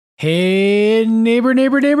Hey, neighbor,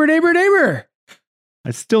 neighbor, neighbor, neighbor, neighbor.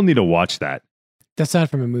 I still need to watch that. That's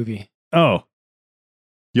not from a movie. Oh,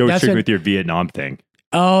 you always That's trick what- with your Vietnam thing.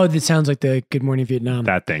 Oh, that sounds like the Good Morning Vietnam.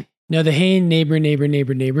 That thing. No, the hey, neighbor, neighbor,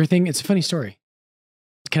 neighbor, neighbor thing. It's a funny story.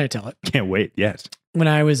 Can I tell it? Can't wait. Yes. When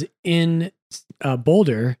I was in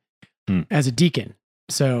Boulder Hmm. as a deacon,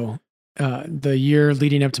 so the year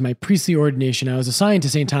leading up to my priestly ordination, I was assigned to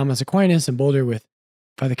St. Thomas Aquinas in Boulder with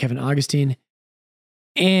Father Kevin Augustine.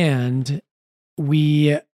 And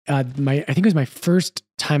we, I think it was my first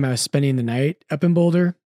time I was spending the night up in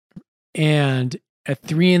Boulder. And at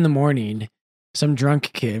 3 a.m, some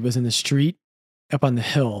drunk kid was in the street up on the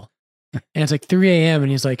hill. And it's like 3 a.m.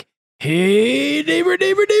 and he's like, hey, neighbor,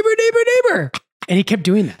 neighbor, neighbor, neighbor, neighbor. And he kept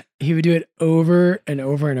doing that. He would do it over and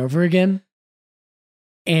over and over again.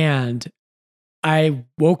 And I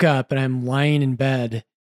woke up and I'm lying in bed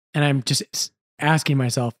and I'm just asking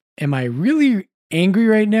myself, am I really angry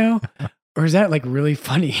right now? Or is that like really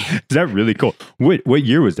funny? Is that really cool? What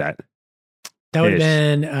year was that? That would have Ish.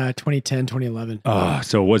 been 2010, 2011. Oh,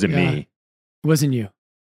 so it wasn't Yeah. me. It wasn't you.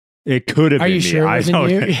 It could have Are been you me. sure it I wasn't don't-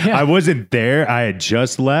 you? Yeah. I wasn't there. I had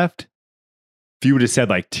just left. If you would have said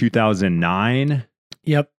like 2009,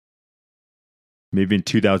 Yep. maybe in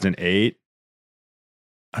 2008.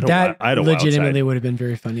 That I don't legitimately would have been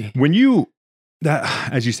very funny. When you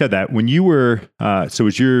that as you said that when you were so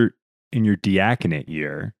was your in your diaconate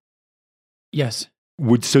year, Yes.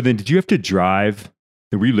 so then did you have to drive?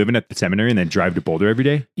 Were you living at the seminary and then drive to Boulder every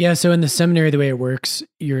day? Yeah. So in the seminary, the way it works,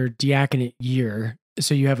 your diaconate year,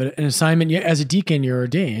 so you have an assignment. As a deacon, you're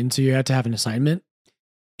ordained, so you had to have an assignment.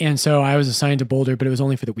 And so I was assigned to Boulder, but it was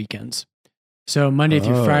only for the weekends. So Monday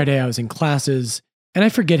through Oh. Friday, I was in classes, and I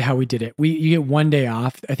forget how we did it. You get one day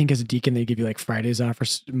off. I think as a deacon, they give you like Fridays off or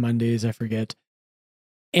Mondays. I forget.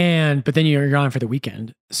 But then you're gone for the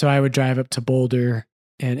weekend. So I would drive up to Boulder,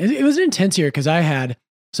 and it was an intense year because I had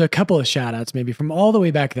a couple of shout outs maybe from all the way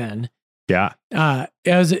back then. Yeah.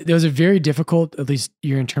 It was a very difficult, at least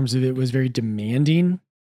year in terms of it was very demanding,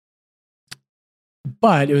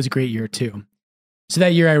 but it was a great year too. So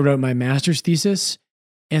that year I wrote my master's thesis.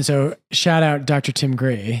 And so shout out Dr. Tim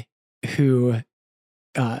Gray, who,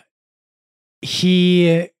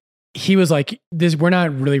 he was like, we're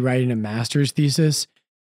not really writing a master's thesis.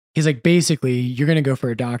 He's like, basically you're going to go for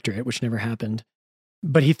a doctorate, which never happened.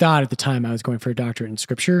 But he thought at the time I was going for a doctorate in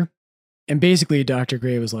scripture. And basically Dr.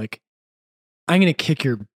 Gray was like, I'm going to kick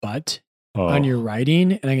your butt on your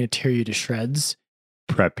writing and I'm going to tear you to shreds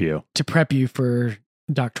prep you. to prep you for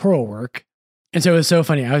doctoral work. And so it was so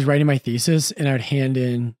funny. I was writing my thesis and I would hand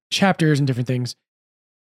in chapters and different things.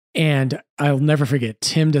 And I'll never forget,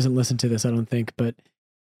 Tim doesn't listen to this, I don't think, but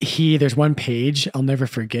there's one page I'll never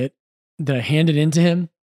forget that I handed in to him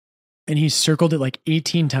and he circled it like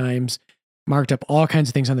 18 times, marked up all kinds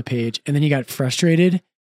of things on the page. And then he got frustrated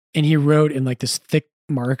and he wrote in like this thick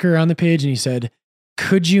marker on the page and he said,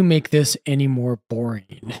 could you make this any more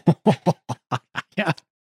boring? Yeah.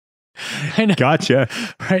 I know. Gotcha.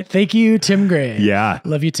 Right. Thank you, Tim Gray. Yeah.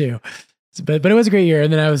 Love you too. But it was a great year.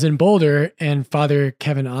 And then I was in Boulder and Father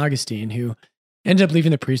Kevin Augustine, who ended up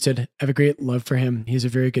leaving the priesthood. I have a great love for him. He's a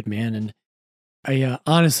very good man. And I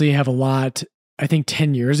honestly have a lot. I think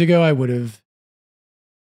 10 years ago, I would have,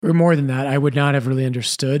 or more than that, I would not have really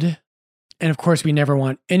understood. And of course, we never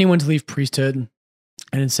want anyone to leave priesthood.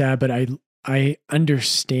 And it's sad, but I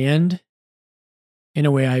understand in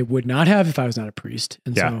a way I would not have if I was not a priest.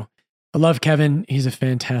 And so I love Kevin. He's a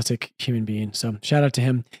fantastic human being. So shout out to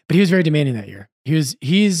him. But he was very demanding that year.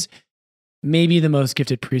 He's maybe the most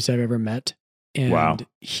gifted priest I've ever met. And Wow.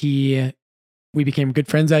 we became good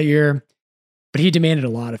friends that year, but he demanded a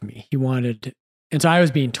lot of me. He wanted, and so I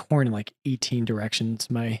was being torn in like 18 directions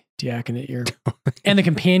my diaconate year. And the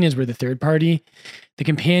companions were the third party. The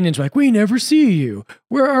companions were like, we never see you.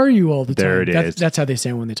 Where are you all the time? There it is. That's how they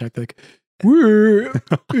sound when they talk. They're like,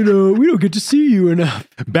 we don't get to see you enough.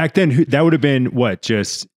 Back then, that would have been what?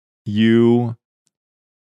 Just you,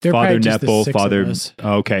 They're Father probably just the Nepple, six of Father. us.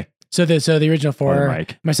 Oh, okay. So the original Father four,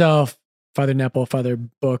 Mike. myself, Father Nepple, Father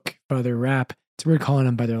Book, Father Rapp. It's weird calling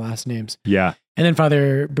them by their last names. Yeah, And then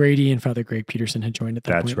Father Brady and Father Greg Peterson had joined at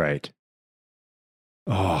that point. that's right.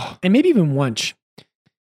 Oh, And maybe even Wunsch.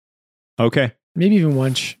 okay. Maybe even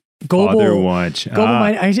Wunsch. Goebel. Father Wunsch. Goebel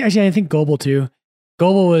I think Goebel too.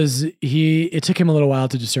 Goebel it took him a little while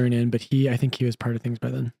to discern in, but I think he was part of things by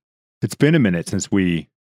then. It's been a minute since we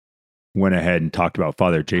went ahead and talked about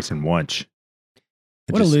Father Jason Wunsch.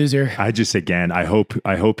 What a loser. I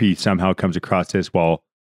hope he somehow comes across this while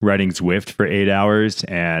writing Zwift for 8 hours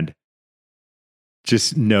and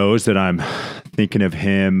just knows that I'm thinking of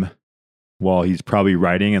him while he's probably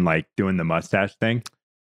writing and like doing the mustache thing.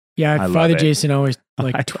 Yeah, I love Father it. Jason always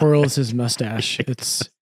like twirls his mustache. It's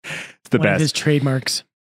the one of best. his trademarks.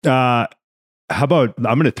 How about, I'm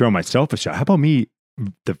going to throw myself a shot. How about me,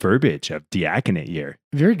 the verbiage of diaconate year?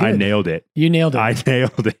 Very good. I nailed it. You nailed it. I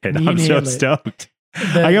nailed it. I'm so nailed it. stoked.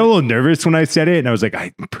 I got a little nervous when I said it, and I was like,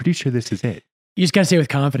 I'm pretty sure this is it. You just got to say it with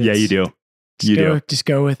confidence. Yeah, you do. Just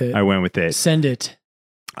go with it. I went with it. Send it.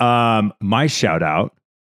 My shout out.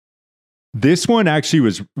 This one actually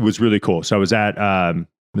was really cool. So I was at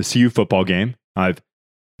the CU football game. I've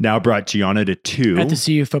now brought Gianna to 2 At the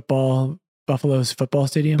CU Buffalo's football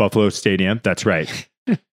stadium. Buffalo Stadium. That's right.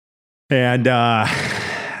 And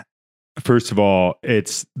first of all,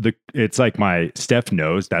 it's like my Steph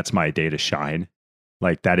knows that's my day to shine.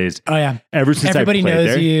 Like that is. Oh yeah. Ever since everybody I played knows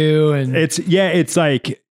there, you, and it's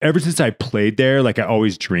like ever since I played there, like I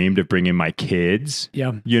always dreamed of bringing my kids.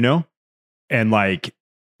 Yeah. You know, and like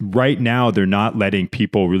right now they're not letting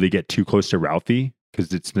people really get too close to Ralphie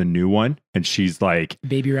because it's the new one, and she's like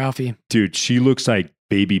baby Ralphie. Dude, she looks like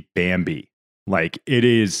baby Bambi. Like it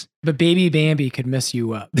is. But baby Bambi could mess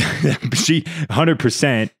you up. She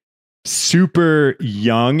 100% super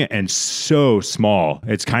young and so small.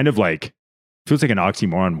 It's kind of like, feels like an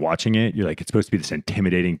oxymoron watching it. You're like, it's supposed to be this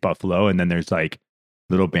intimidating buffalo. And then there's like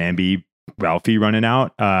little Bambi Ralphie running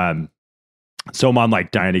out. So I'm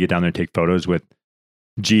like dying to get down there and take photos with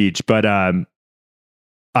Jeej. But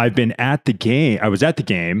I've been at the game. I was at the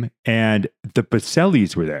game and the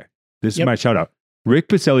Basellis were there. This is my shout out. Rick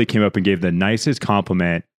Baselli came up and gave the nicest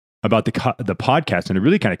compliment about the podcast, and it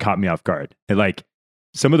really kind of caught me off guard. And like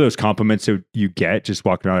some of those compliments that you get just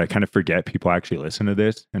walking around, I kind of forget people actually listen to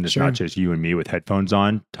this, and it's not just you and me with headphones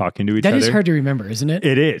on talking to each other. That is hard to remember, isn't it?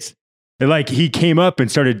 It is. And like he came up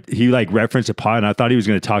and he like referenced a pod, and I thought he was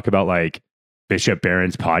going to talk about like Bishop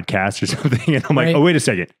Barron's podcast or something. And I'm like, oh, wait a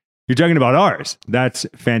second. You're talking about ours. That's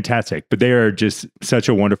fantastic. But they are just such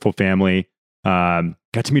a wonderful family.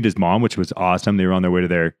 Got to meet his mom, which was awesome. They were on their way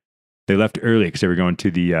to they left early because they were going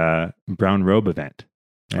to the Brown Robe event.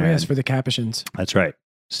 And yes, for the Capuchins. That's right.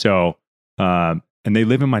 So, and they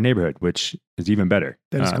live in my neighborhood, which is even better.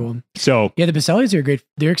 That is cool. So yeah, the Basellis are great.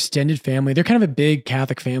 They're extended family. They're kind of a big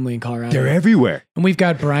Catholic family in Colorado. They're everywhere. And we've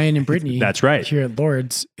got Brian and Brittany. That's right. Here at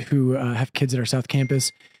Lourdes who have kids at our South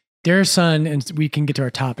Campus. Their son, and we can get to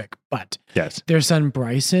our topic, but yes, their son,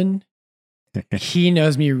 Bryson, he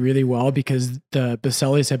knows me really well because the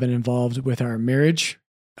Basellis have been involved with our marriage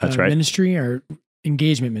ministry, our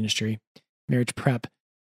engagement ministry, marriage prep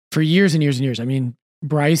for years and years and years. I mean,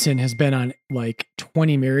 Bryson has been on like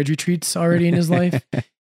 20 marriage retreats already in his life.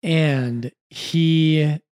 And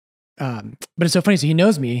he, but it's so funny. So he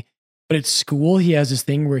knows me, but at school, he has this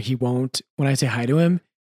thing where he won't, when I say hi to him,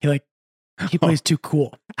 he plays too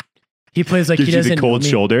cool. He plays like Gives he doesn't you the cold know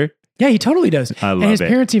me. shoulder. Yeah, he totally does. I love and his it.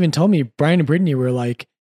 parents even told me, Brian and Brittany were like,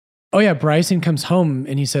 oh yeah, Bryson comes home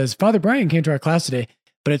and he says, Father Brian came to our class today,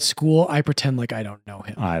 but at school, I pretend like I don't know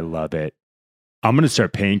him. I love it. I'm going to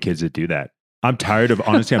start paying kids to do that. I'm tired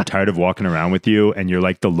of walking around with you and you're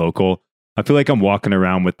like the local. I feel like I'm walking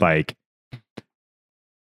around with like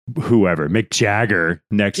whoever, Mick Jagger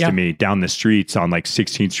next to me down the streets on like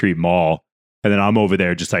 16th Street Mall. And then I'm over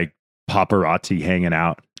there just like paparazzi hanging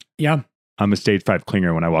out. Yeah. I'm a stage 5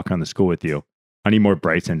 clinger when I walk around the school with you. I need more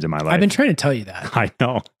Brysons in my life. I've been trying to tell you that. I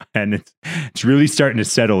know. And it's really starting to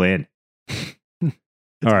settle in.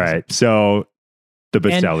 All right. So the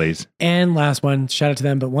Basellis. And last one, shout out to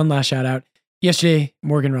them, but one last shout out. Yesterday,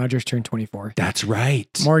 Morgan Rogers turned 24. That's right.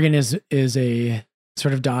 Morgan is a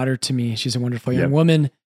sort of daughter to me. She's a wonderful young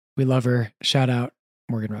woman. We love her. Shout out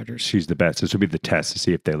Morgan Rogers. She's the best. This will be the test to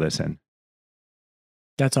see if they listen.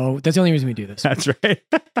 That's all. That's the only reason we do this. That's right.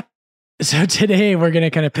 So today we're going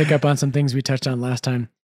to kind of pick up on some things we touched on last time.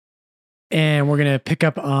 And we're going to pick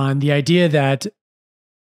up on the idea that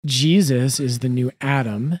Jesus is the new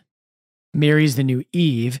Adam, Mary's the new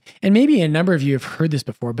Eve. And maybe a number of you have heard this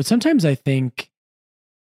before, but sometimes I think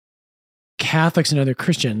Catholics and other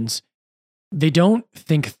Christians, they don't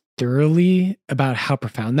think thoroughly about how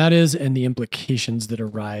profound that is and the implications that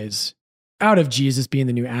arise out of Jesus being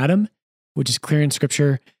the new Adam, which is clear in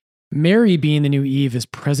Scripture. Mary being the new Eve is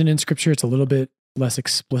present in Scripture. It's a little bit less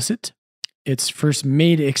explicit. It's first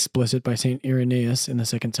made explicit by St. Irenaeus in the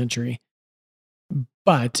 2nd century,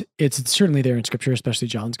 but it's certainly there in Scripture, especially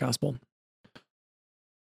John's Gospel.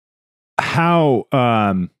 How,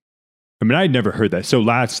 I'd never heard that. So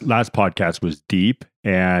last podcast was deep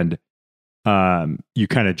and you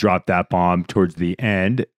kind of dropped that bomb towards the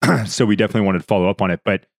end. So we definitely wanted to follow up on it.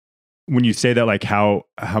 But when you say that, like how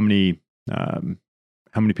many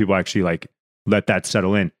people actually like let that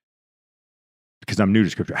settle in? Because I'm new to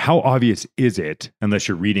Scripture. How obvious is it, unless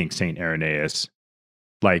you're reading St. Irenaeus,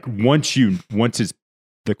 like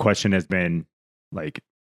the question has been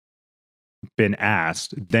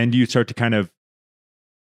asked, then do you start to kind of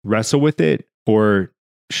wrestle with it, or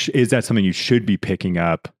is that something you should be picking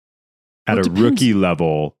up at a rookie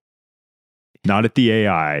level, not at the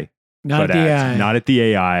AI, not at the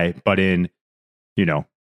AI, but in,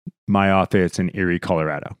 my office in Erie,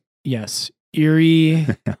 Colorado. Yes. Erie,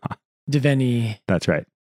 Devaney. That's right.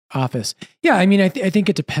 Office. Yeah. I mean, I think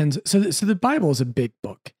it depends. So the Bible is a big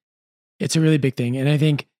book. It's a really big thing. And I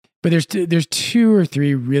think, but there's 2 or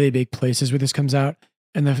 3 really big places where this comes out.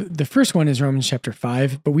 And the first one is Romans chapter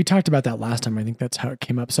 5, but we talked about that last time. I think that's how it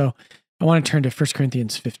came up. So I want to turn to 1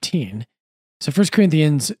 Corinthians 15. So 1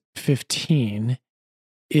 Corinthians 15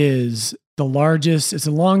 is it's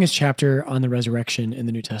the longest chapter on the resurrection in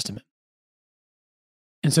the New Testament.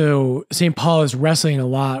 And so St. Paul is wrestling a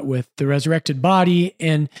lot with the resurrected body,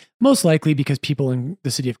 and most likely because people in the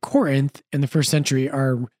city of Corinth in the first century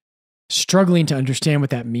are struggling to understand what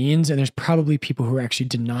that means. And there's probably people who are actually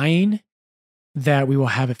denying that we will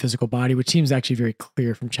have a physical body, which seems actually very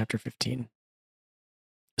clear from chapter 15.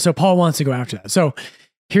 So Paul wants to go after that. So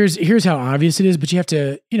here's how obvious it is, but you have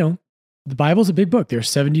to, the Bible's a big book. There are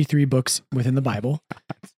 73 books within the Bible.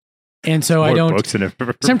 And so I'm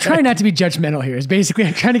trying not to be judgmental here. It's basically,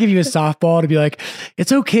 I'm trying to give you a softball to be like,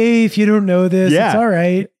 it's okay if you don't know this. Yeah. It's all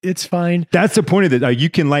right. It's fine. That's the point of it. You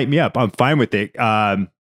can light me up. I'm fine with it.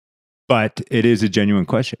 But it is a genuine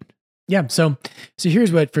question. Yeah. So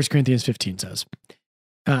here's what 1 Corinthians 15 says.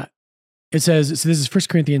 It says, so this is 1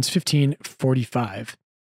 Corinthians 15:45.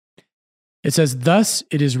 It says, thus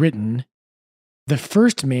it is written, the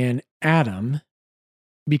first man, Adam,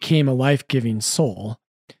 became a life-giving soul.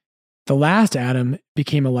 The last Adam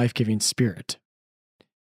became a life-giving spirit.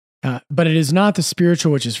 But it is not the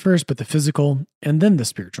spiritual which is first, but the physical, and then the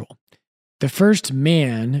spiritual. The first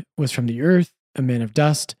man was from the earth, a man of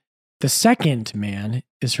dust. The second man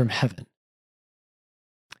is from heaven.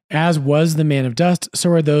 As was the man of dust, so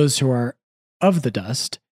are those who are of the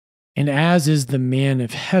dust. And as is the man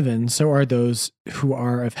of heaven, so are those who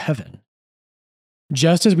are of heaven.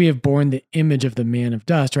 Just as we have borne the image of the man of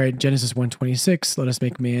dust, right? Genesis 1:26, let us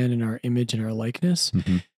make man in our image and our likeness.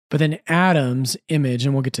 Mm-hmm. But then Adam's image,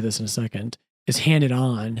 and we'll get to this in a second, is handed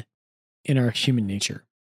on in our human nature.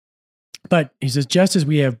 But he says, just as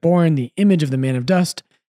we have borne the image of the man of dust,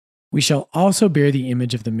 we shall also bear the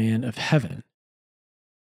image of the man of heaven.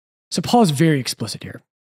 So Paul is very explicit here.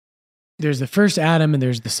 There's the first Adam and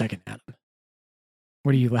there's the second Adam.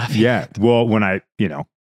 What are you laughing at? Yeah. Well, when I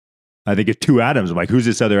think it's 2 Adams. I'm like, who's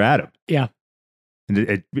this other Adam? Yeah.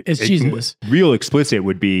 And it's Jesus. Real explicit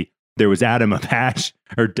would be there was Adam of ash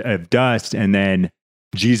or of dust, and then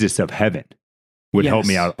Jesus of heaven would help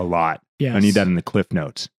me out a lot. Yes. I need that in the Cliff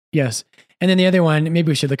Notes. Yes. And then the other one, maybe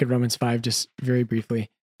we should look at Romans 5 just very briefly.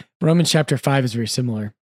 Romans chapter 5 is very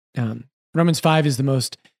similar. Romans 5 is the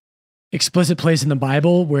most explicit place in the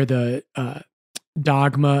Bible where the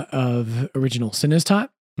dogma of original sin is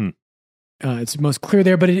taught. It's most clear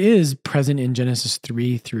there, but it is present in Genesis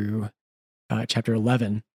 3 through chapter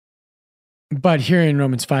 11. But here in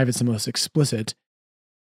Romans 5, it's the most explicit.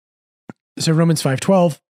 So Romans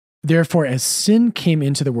 5:12, therefore as sin came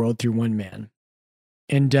into the world through one man,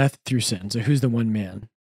 and death through sin. So who's the one man?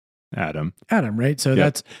 Adam, right? So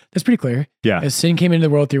that's pretty clear. Yeah. As sin came into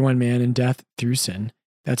the world through one man, and death through sin.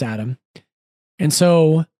 That's Adam. And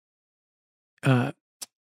so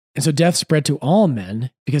death spread to all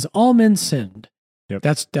men because all men sinned. Yep.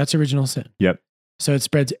 That's original sin. Yep. So it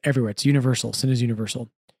spreads everywhere. It's universal. Sin is universal.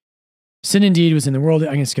 Sin indeed was in the world. I'm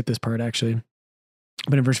going to skip this part actually.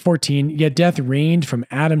 But in verse 14, yet death reigned from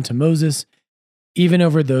Adam to Moses, even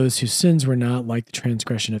over those whose sins were not like the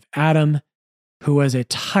transgression of Adam, who was a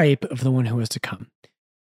type of the one who was to come.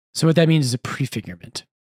 So what that means is a prefigurement.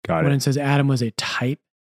 Got it. When it says Adam was a type,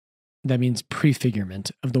 that means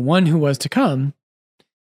prefigurement of the one who was to come.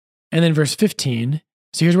 And then verse 15,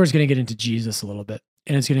 so here's where it's going to get into Jesus a little bit.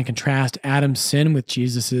 And it's going to contrast Adam's sin with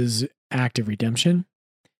Jesus's act of redemption.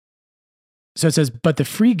 So it says, but the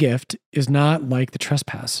free gift is not like the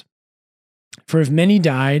trespass. For if many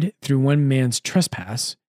died through one man's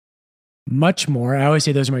trespass, much more, I always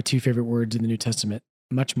say those are my 2 favorite words in the New Testament,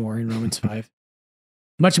 much more in Romans 5.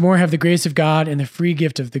 Much more have the grace of God and the free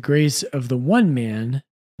gift of the grace of the one man,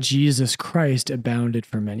 Jesus Christ, abounded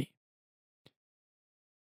for many.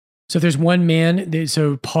 So if there's one man,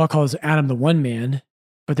 so Paul calls Adam the one man,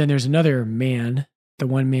 but then there's another man, the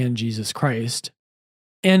one man, Jesus Christ.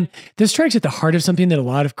 And this strikes at the heart of something that a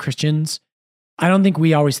lot of Christians, I don't think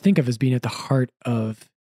we always think of as being at the heart of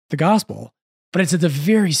the gospel, but it's at the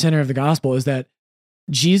very center of the gospel, is that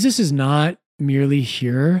Jesus is not merely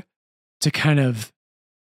here to kind of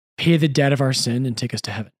pay the debt of our sin and take us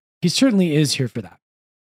to heaven. He certainly is here for that.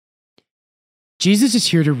 Jesus is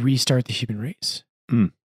here to restart the human race.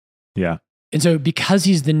 Yeah. And so because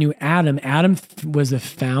he's the new Adam, Adam was the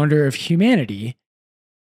founder of humanity,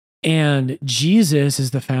 and Jesus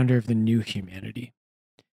is the founder of the new humanity.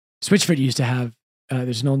 Switchfoot used to have,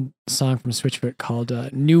 there's an old song from Switchfoot called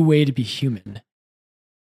New Way to Be Human.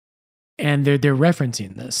 And they're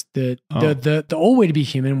referencing this. The old way to be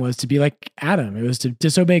human was to be like Adam. It was to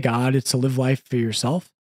disobey God. It's to live life for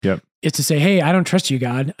yourself. Yep. It's to say, hey, I don't trust you,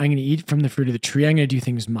 God. I'm going to eat from the fruit of the tree. I'm going to do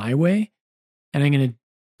things my way. And I'm going to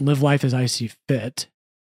live life as I see fit.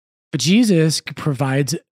 But Jesus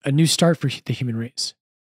provides a new start for the human race.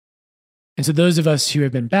 And so those of us who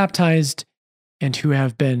have been baptized and who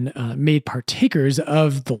have been made partakers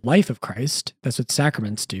of the life of Christ, that's what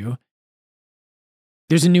sacraments do,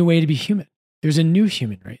 there's a new way to be human. There's a new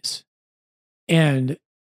human race. And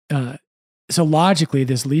so logically,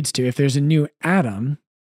 this leads to, if there's a new Adam,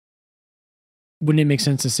 wouldn't it make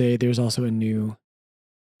sense to say there's also a new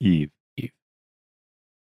Eve?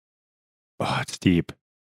 Oh, it's deep.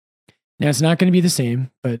 Now, it's not going to be the same,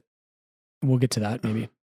 but we'll get to that maybe.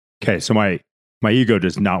 Okay, so my ego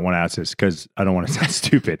does not want to ask this because I don't want to sound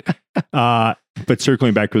stupid. But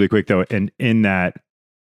circling back really quick though, and in that,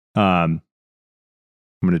 I'm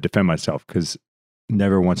going to defend myself because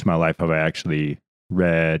never once in my life have I actually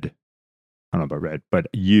read, I don't know about read, but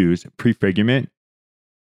used prefigurement.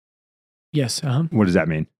 Yes. What does that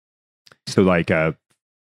mean? So like a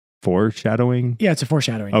foreshadowing? Yeah, it's a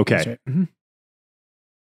foreshadowing. Okay. That's right. Mm-hmm.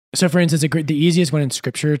 So for instance, the easiest one in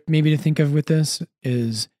scripture maybe to think of with this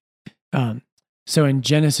is, so in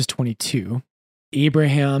Genesis 22,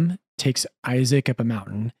 Abraham takes Isaac up a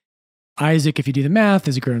mountain. Isaac, if you do the math,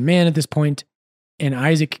 is a grown man at this point, and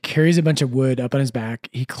Isaac carries a bunch of wood up on his back.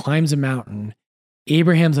 He climbs a mountain.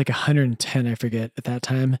 Abraham's like 110, I forget, at that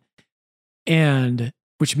time. And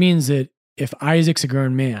which means that if Isaac's a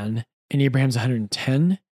grown man and Abraham's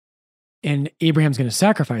 110, and Abraham's going to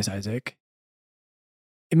sacrifice Isaac,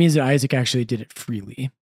 it means that Isaac actually did it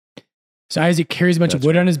freely. So Isaac carries a bunch of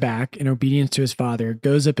wood on his back in obedience to his father,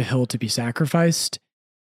 goes up a hill to be sacrificed.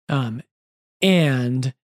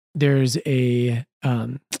 And there's a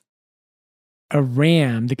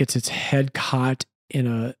ram that gets its head caught in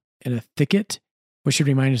a thicket, which should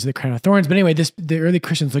remind us of the crown of thorns. But anyway, the early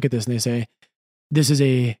Christians look at this and they say, this is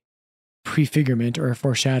a prefigurement or a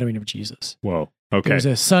foreshadowing of Jesus. Whoa. Okay. There's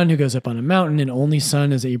a son who goes up on a mountain, an only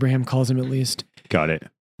son, as Abraham calls him at least. Got it.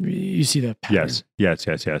 You see the pattern. Yes.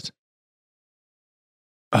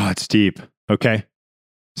 Oh, it's deep. Okay.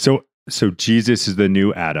 So Jesus is the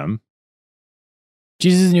new Adam.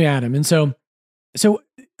 Jesus is the new Adam. And so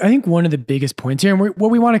I think one of the biggest points here, and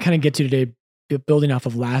what we want to kind of get to today, building off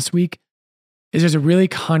of last week, is there's a really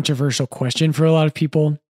controversial question for a lot of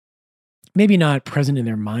people. Maybe not present in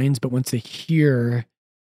their minds, but once they hear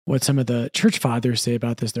what some of the church fathers say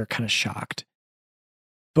about this, they're kind of shocked.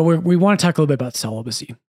 But we want to talk a little bit about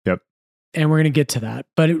celibacy. Yep. And we're going to get to that.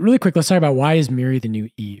 But really quick, let's talk about why is Mary the new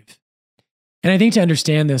Eve? And I think to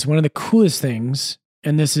understand this, one of the coolest things,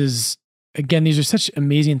 and this is, again, these are such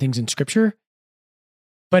amazing things in scripture.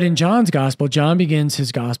 But in John's gospel, John begins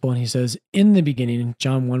his gospel and he says, in the beginning,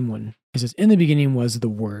 John 1:1, he says, in the beginning was the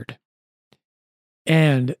Word.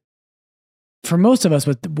 And for most of us,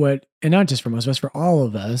 and not just for most of us, for all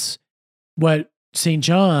of us, what St.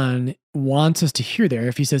 John wants us to hear there,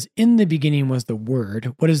 if he says, in the beginning was the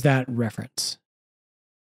Word, what does that reference?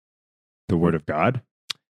 The Word of God?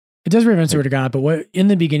 It does reference the Word of God, but what in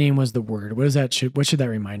the beginning was the Word? What should that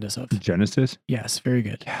remind us of? Genesis? Yes, very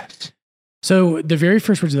good. Yes. So the very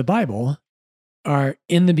first words of the Bible are,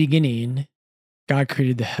 in the beginning, God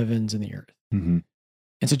created the heavens and the earth. Mm-hmm.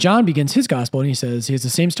 And so John begins his gospel and he says, he has the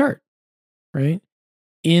same start, right?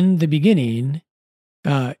 In the beginning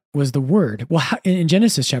was the Word. Well, in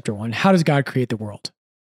Genesis chapter 1, how does God create the world?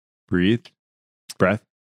 Breathe? Breath?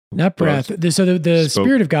 Not breath. So the Spoke.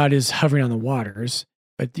 Spirit of God is hovering on the waters,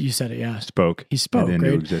 but you said it, yeah. Spoke. He spoke, and into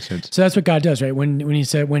right? existence. So that's what God does, right? When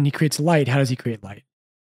he creates light, how does he create light?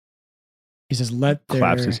 He says, let there...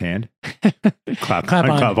 Claps his hand. Clap on.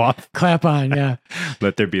 Clap off. Clap on, yeah.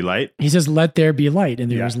 Let there be light. He says, let there be light,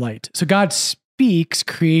 and there Yeah. is light. So God speaks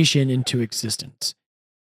creation into existence.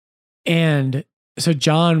 And so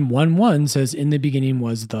John 1:1 says, in the beginning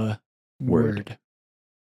was the Word.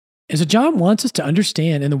 And so John wants us to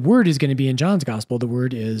understand, and the Word is going to be in John's gospel, the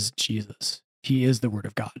Word is Jesus. He is the Word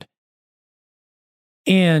of God.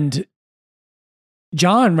 And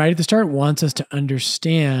John, right at the start, wants us to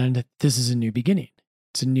understand this is a new beginning.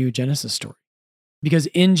 It's a new Genesis story. Because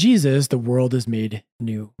in Jesus, the world is made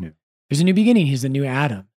new. There's a new beginning. He's the new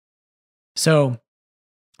Adam. So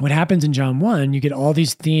what happens in John 1, you get all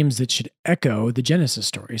these themes that should echo the Genesis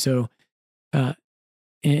story. So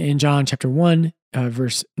in John chapter 1,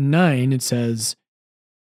 verse 9, it says,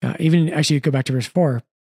 even actually go back to verse 4,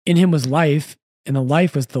 in him was life, and the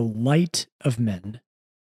life was the light of men.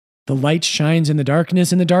 The light shines in the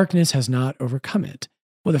darkness, and the darkness has not overcome it.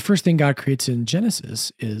 Well, the first thing God creates in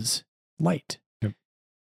Genesis is light. Yep.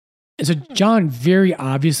 And so John very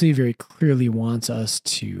obviously, very clearly wants us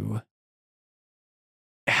to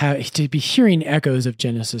be hearing echoes of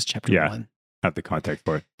Genesis chapter 1. Have the context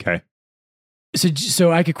for it. Okay.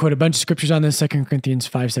 So I could quote a bunch of scriptures on this, 2 Corinthians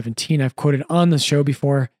 5:17. I've quoted on the show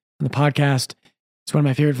before, on the podcast. It's one of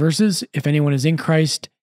my favorite verses. If anyone is in Christ,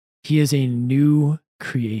 he is a new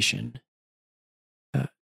creation.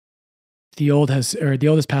 The old has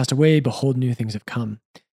passed away. Behold, new things have come.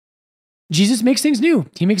 Jesus makes things new.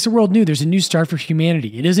 He makes the world new. There's a new start for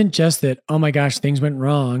humanity. It isn't just that, oh my gosh, things went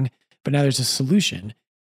wrong, but now there's a solution.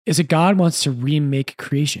 It's that God wants to remake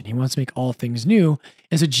creation. He wants to make all things new.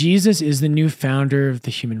 And so Jesus is the new founder of the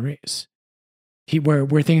human race. Where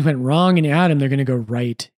things went wrong in Adam, they're going to go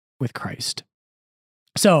right with Christ.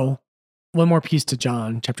 So one more piece to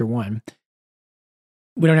John chapter 1.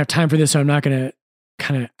 We don't have time for this, so I'm not going to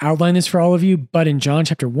kind of outline this for all of you. But in John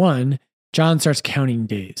chapter 1, John starts counting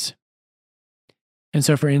days. And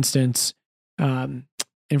so, for instance, in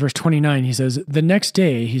verse 29, he says, the next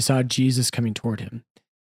day he saw Jesus coming toward him.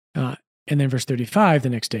 And then verse 35, the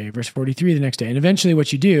next day, verse 43, the next day. And eventually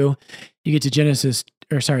what you do, you get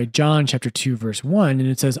to John chapter 2, verse 1, and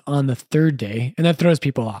it says on the third day, and that throws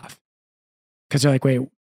people off. Because they're like, wait,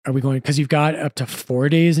 are we going, because you've got up to 4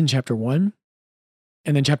 days in chapter 1.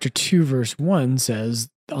 And then chapter 2, verse 1 says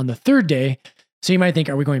on the third day. So you might think,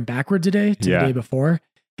 are we going backwards a day to the day before?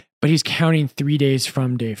 But he's counting 3 days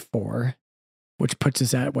from day 4, which puts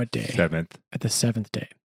us at what day? 7th. At the 7th day.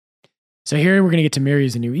 So here we're going to get to Mary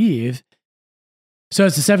as the new Eve. So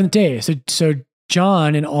it's the 7th day. So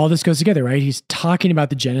John and all this goes together, right? He's talking about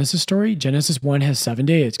the Genesis story. Genesis 1 has 7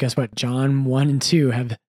 days. Guess what? John 1 and 2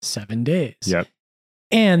 have 7 days. Yep.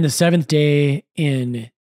 And the 7th day in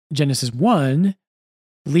Genesis 1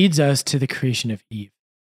 leads us to the creation of Eve.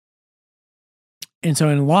 And so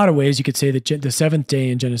in a lot of ways, you could say that the 7th day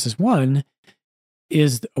in Genesis 1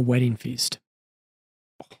 is a wedding feast.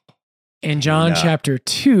 And John chapter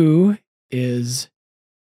 2 is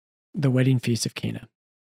the wedding feast of Cana.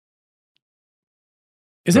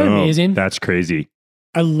 Isn't that amazing? That's crazy.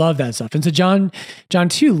 I love that stuff. And so John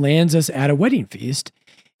 2 lands us at a wedding feast.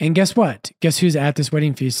 And guess what? Guess who's at this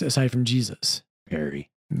wedding feast aside from Jesus? Mary.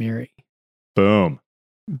 Boom.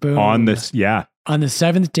 On the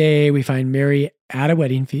 7th day, we find Mary at a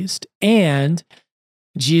wedding feast, and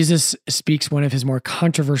Jesus speaks one of his more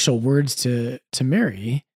controversial words to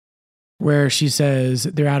Mary, where she says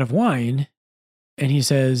they're out of wine, and he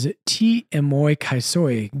says, "Ti emoi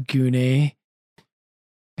kaisoi gune."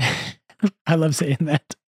 I love saying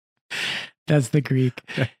that. That's the Greek.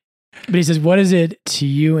 But he says, "What is it to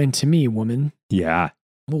you and to me, woman?" Yeah.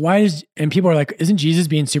 Well, and people are like, isn't Jesus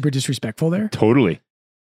being super disrespectful there? Totally.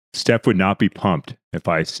 Steph would not be pumped if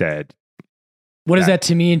I said, what is that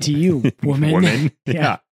to me and to you, woman?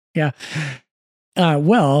 Yeah.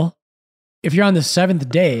 Well, if you're on the 7th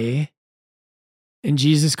day and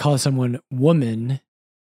Jesus calls someone woman,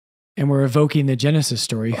 and we're evoking the Genesis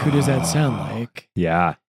story, who does that sound like?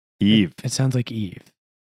 Yeah. Eve. It sounds like Eve.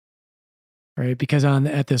 Right? Because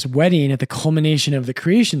at this wedding, at the culmination of the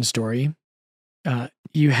creation story,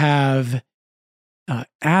 you have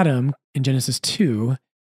Adam in Genesis 2.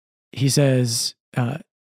 He says,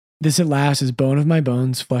 this at last is bone of my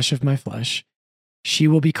bones, flesh of my flesh. She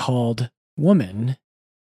will be called woman,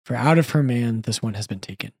 for out of her man this one has been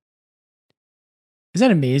taken. Is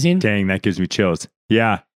that amazing? Dang, that gives me chills.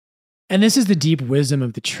 Yeah. And this is the deep wisdom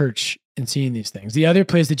of the church in seeing these things. The other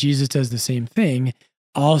place that Jesus does the same thing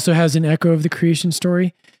also has an echo of the creation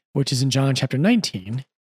story, which is in John chapter 19,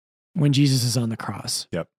 when Jesus is on the cross.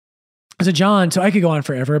 Yep. So I could go on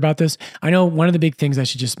forever about this. I know one of the big things I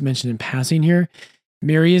should just mention in passing here,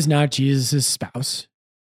 Mary is not Jesus' spouse.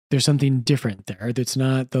 There's something different there. That's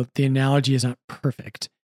not, the analogy is not perfect.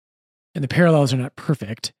 And the parallels are not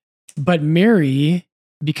perfect. But Mary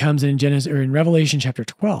becomes in Revelation chapter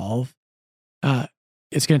 12,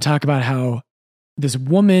 it's going to talk about how this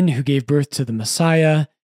woman who gave birth to the Messiah,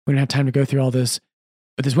 we don't have time to go through all this,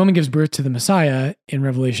 but this woman gives birth to the Messiah in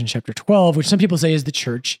Revelation chapter 12, which some people say is the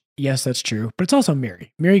church. Yes, that's true. But it's also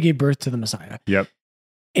Mary. Mary gave birth to the Messiah. Yep.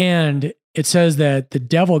 And it says that the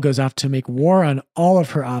devil goes off to make war on all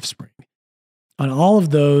of her offspring, on all of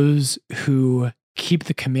those who keep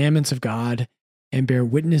the commandments of God and bear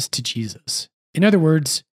witness to Jesus. In other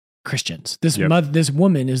words, Christians. This Yep. this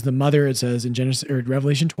woman is the mother, it says in Genesis or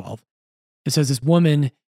Revelation 12. It says this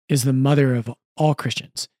woman is the mother of all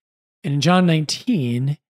Christians. And in John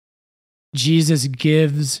 19, Jesus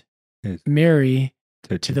gives Is- Mary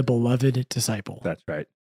To to the beloved disciple. That's right.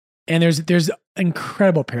 And there's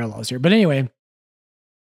incredible parallels here. But anyway,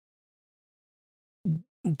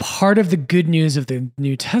 part of the good news of the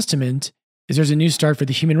New Testament is there's a new start for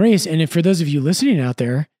the human race. And for those of you listening out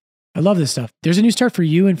there, I love this stuff. There's a new start for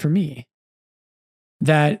you and for me.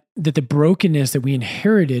 That the brokenness that we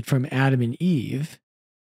inherited from Adam and Eve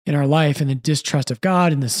in our life and the distrust of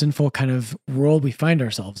God and the sinful kind of world we find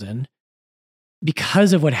ourselves in,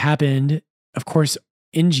 because of what happened, of course,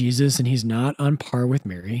 in Jesus, and he's not on par with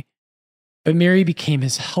Mary, but Mary became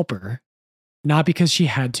his helper, not because she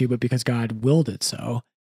had to, but because God willed it so.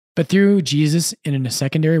 But through Jesus and in a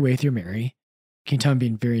secondary way through Mary, can you tell I'm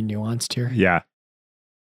being very nuanced here? Yeah.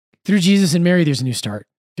 Through Jesus and Mary, there's a new start.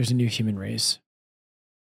 There's a new human race.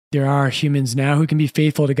 There are humans now who can be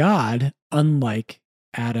faithful to God, unlike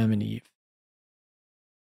Adam and Eve.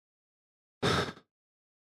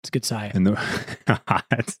 It's a good sigh. And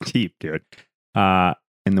that's deep, dude.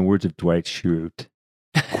 In the words of Dwight Schrute,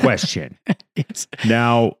 question. Yes.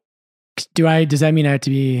 Now, Does that mean I have to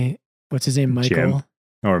be, what's his name? Michael? Jim.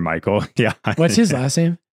 Or Michael. Yeah. What's his last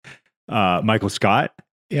name? Michael Scott,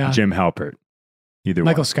 Yeah. Jim Halpert. Either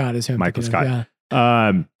Michael one. Scott is him. Michael Scott.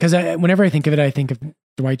 Yeah. Because whenever I think of it, I think of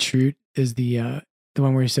Dwight Schrute is the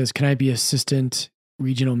one where he says, "Can I be assistant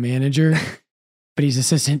regional manager?" But he's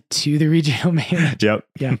assistant to the regional manager. Yep.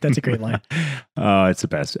 Yeah, that's a great line. It's the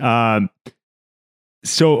best.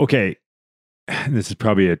 So, okay, this is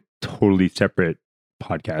probably a totally separate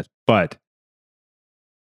podcast, but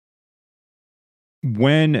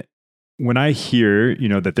when I hear,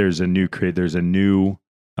 that there's a new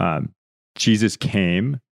Jesus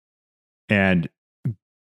came and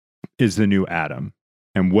is the new Adam,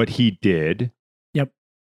 and what he did. Yep.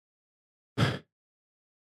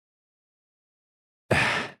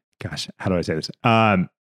 Gosh, how do I say this?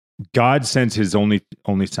 God sends his only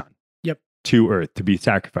son. Yep. To earth to be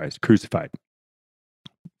sacrificed, crucified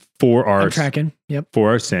for I'm tracking. Yep. for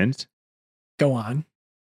our sins. Go on.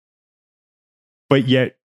 But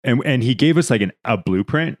yet, and he gave us like a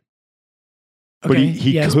blueprint. But Okay.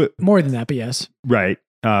 he yes, could, more than that, but yes. right?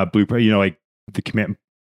 Blueprint, like the command.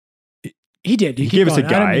 He did. He gave us a I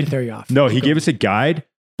don't mean guide. to throw you off. No, he gave us a guide.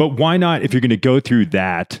 But why not, if you're going to go through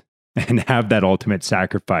that and have that ultimate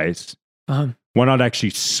sacrifice, Uh-huh. why not actually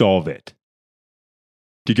solve it?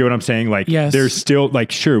 Do you get what I'm saying? Like, Yes. there's still,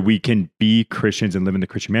 like, sure, we can be Christians and live in the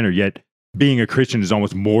Christian manner, yet being a Christian is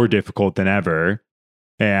almost more difficult than ever.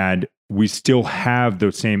 And we still have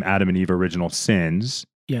those same Adam and Eve original sins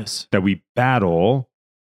Yes. that we battle.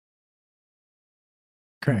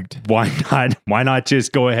 Correct. Why not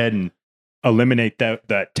just go ahead and eliminate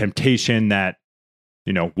that temptation, that,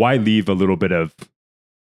 why leave a little bit of,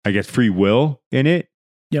 I guess, free will in it?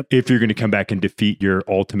 Yep. If you're going to come back and defeat your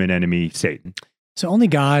ultimate enemy, Satan. So only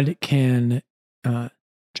God can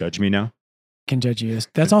Judge me now. judge you.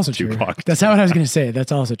 That's also true. Tupac. That's not what I was going to say.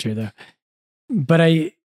 That's also true, though. But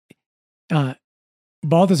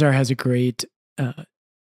Balthazar has a great,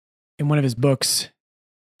 in one of his books,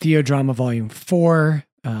 Theodrama Volume 4.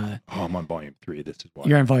 I'm on volume 3. This is why.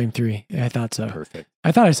 You're on Volume 3. I thought so. Perfect.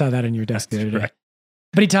 I thought I saw that on your desk the That's other day. right.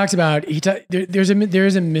 But he talks about there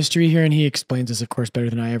is a mystery here, and he explains this, of course, better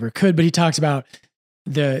than I ever could. But he talks about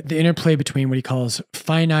the interplay between what he calls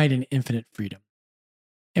finite and infinite freedom.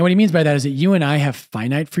 And what he means by that is that you and I have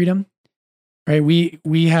finite freedom, right? We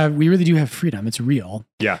really do have freedom. It's real.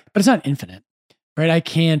 Yeah. But it's not infinite, right?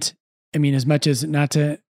 As much as not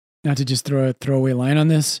to just throw a throwaway line on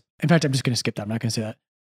this. In fact, I'm just going to skip that. I'm not going to say that.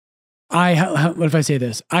 What if I say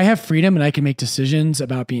this? I have freedom and I can make decisions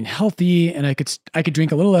about being healthy, and I could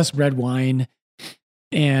drink a little less red wine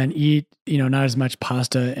and eat, not as much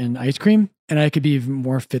pasta and ice cream, and I could be even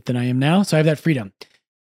more fit than I am now. So I have that freedom.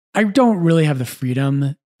 I don't really have the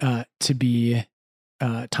freedom to be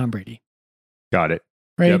Tom Brady. Got it.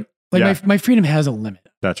 Right? Yep. Like Yeah. my freedom has a limit.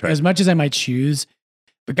 That's right. As much as I might choose,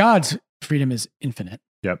 but God's freedom is infinite.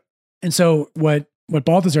 Yep. And so what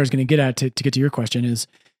Balthazar is going to get at to get to your question is,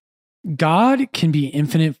 God can be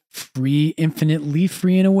infinitely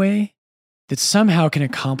free in a way that somehow can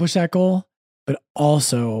accomplish that goal, but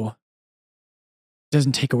also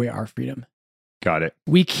doesn't take away our freedom. Got it.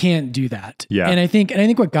 We can't do that. Yeah. And I think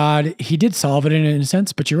what God, he did solve it in a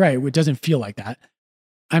sense, but you're right. It doesn't feel like that.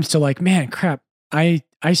 I'm still like, man, crap. I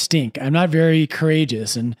stink. I'm not very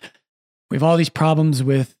courageous. And we have all these problems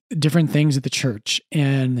with different things at the church.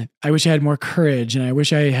 And I wish I had more courage, and I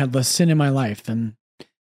wish I had less sin in my life. And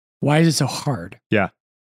why is it so hard? Yeah.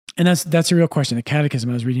 And that's a real question. The Catechism,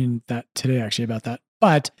 I was reading that today actually about that.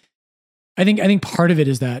 But I think part of it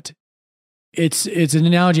is that it's an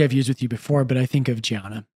analogy I've used with you before, but I think of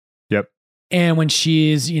Gianna. Yep. And when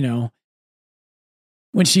she's 8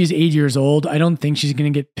 years old, I don't think she's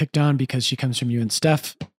going to get picked on because she comes from you and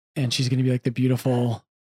Steph, and she's going to be like the beautiful,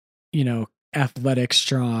 athletic,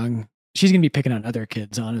 strong. She's going to be picking on other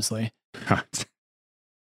kids, honestly.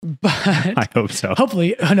 But I hope so.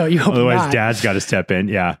 Hopefully, no, you hope Otherwise, not. Dad's got to step in.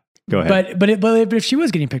 Yeah, go ahead. But if she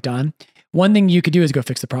was getting picked on, one thing you could do is go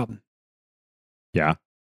fix the problem. Yeah.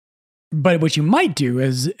 But what you might do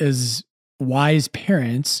as wise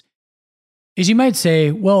parents is you might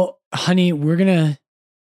say, "Well, honey, we're gonna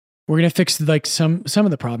fix like some of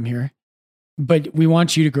the problem here, but we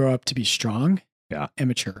want you to grow up to be strong, and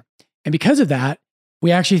mature. And because of that,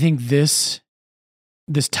 we actually think this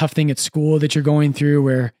tough thing at school that you're going through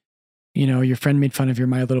where, your friend made fun of your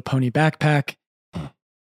My Little Pony backpack.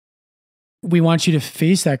 We want you to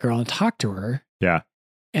face that girl and talk to her. Yeah.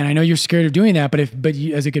 And I know you're scared of doing that, but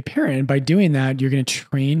you, as a good parent, by doing that, you're going to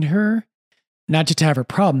train her not just to have her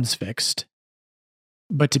problems fixed,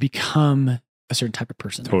 but to become a certain type of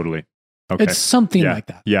person. Totally. Okay. It's something like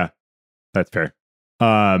that. Yeah. That's fair.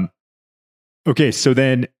 Okay. So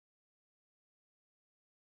then,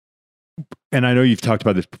 and I know you've talked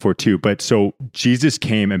about this before too, but so Jesus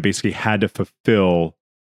came and basically had to fulfill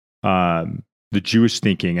the Jewish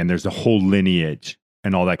thinking, and there's a whole lineage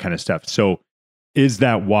and all that kind of stuff. So is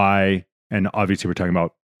that why, and obviously we're talking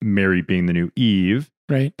about Mary being the new Eve,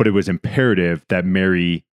 right? But it was imperative that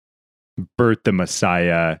Mary birth the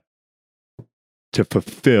Messiah to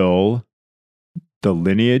fulfill the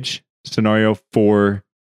lineage scenario for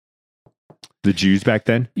the Jews back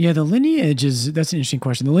then? Yeah, the lineage that's an interesting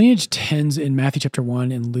question. The lineage tends in Matthew chapter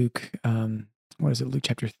 1 and Luke, Luke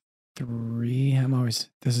chapter 3.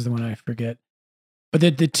 This is the one I forget. But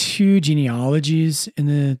the two genealogies in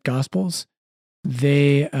the Gospels,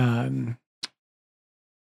 they,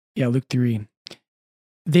 Luke 3,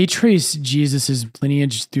 they trace Jesus's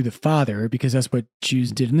lineage through the father because that's what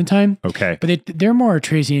Jews did in the time. Okay. But they're more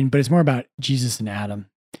tracing, but it's more about Jesus and Adam.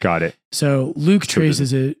 Got it. So Luke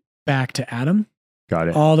traces it back to Adam. Got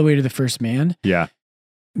it. All the way to the first man. Yeah.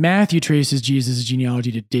 Matthew traces Jesus'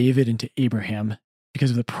 genealogy to David and to Abraham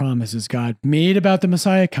because of the promises God made about the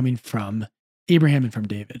Messiah coming from Abraham and from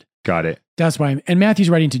David. Got it. That's why. And Matthew's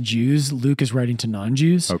writing to Jews. Luke is writing to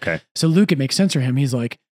non-Jews. Okay. So Luke, it makes sense for him. He's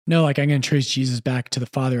like, no, I'm going to trace Jesus back to the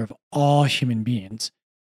father of all human beings.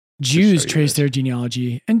 Jews trace their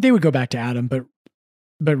genealogy, and they would go back to Adam, but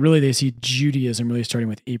really they see Judaism really starting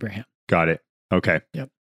with Abraham. Got it. Okay. Yep.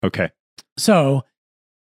 Okay. So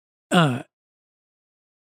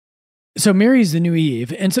Mary's the new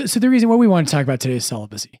Eve. And so the reason what we want to talk about today is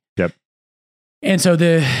celibacy. Yep. And so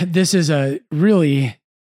this is a really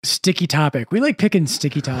sticky topic. We like picking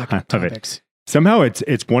sticky topics. Somehow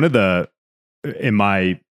it's one of the, in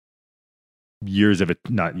my years of it,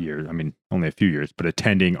 not years, I mean, only a few years, but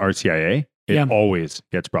attending RCIA, it always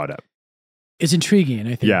gets brought up. It's intriguing,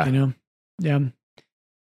 I think, Yeah.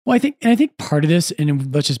 Well, I think part of this,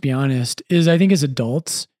 and let's just be honest, is I think as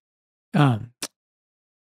adults,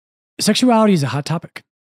 sexuality is a hot topic.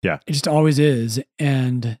 Yeah. It just always is.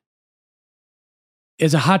 And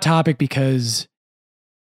it's a hot topic because,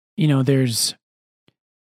 there's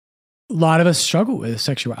a lot of us struggle with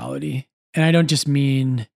sexuality. And I don't just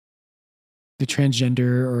mean the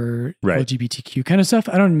transgender or LGBTQ kind of stuff.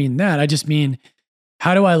 I don't mean that. I just mean,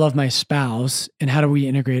 how do I love my spouse and how do we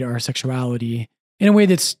integrate our sexuality in a way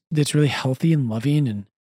that's really healthy and loving, and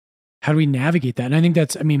how do we navigate that? And I think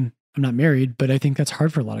I'm not married, but I think that's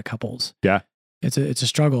hard for a lot of couples. Yeah. It's a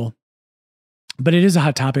struggle, but it is a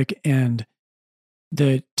hot topic. And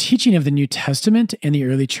the teaching of the New Testament and the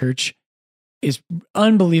early church is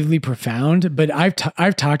unbelievably profound, but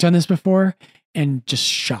I've talked on this before and just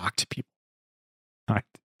shocked people.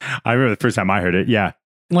 I remember the first time I heard it. Yeah.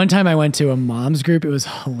 One time I went to a mom's group. It was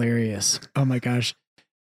hilarious. Oh my gosh.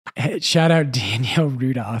 Shout out Danielle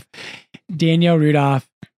Rudolph. Danielle Rudolph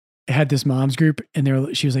had this mom's group,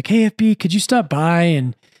 and she was like, "Hey, FB, could you stop by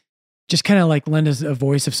and just kind of like lend us a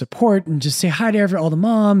voice of support and just say hi to all the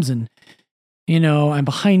moms, and I'm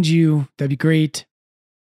behind you. That'd be great."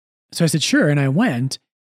 So I said, sure. And I went,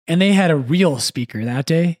 and they had a real speaker that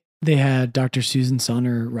day. They had Dr. Susan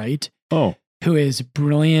Sonner Wright. Oh, who is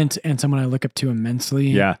brilliant and someone I look up to immensely.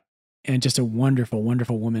 Yeah. And just a wonderful,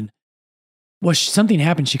 wonderful woman. Well, something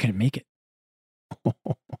happened. She couldn't make it.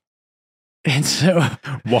 And so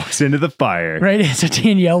walks into the fire. Right. And so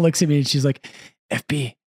Danielle looks at me and she's like,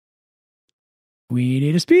 FB, we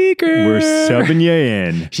need a speaker. We're subbing you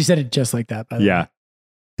in. She said it just like that, by the way.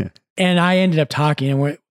 Yeah. And I ended up talking,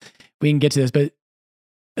 and we can get to this, but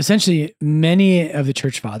essentially many of the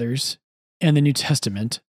church fathers and the New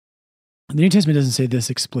Testament doesn't say this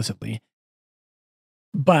explicitly,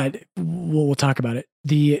 but we'll talk about it.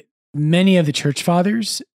 Many of the church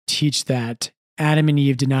fathers teach that Adam and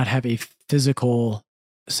Eve did not have a physical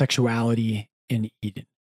sexuality in Eden.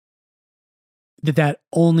 That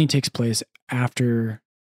only takes place after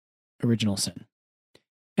original sin.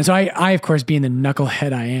 And so I of course, being the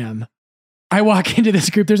knucklehead I am, I walk into this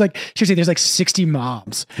group. There's like 60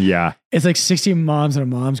 moms. Yeah. It's like 60 moms in a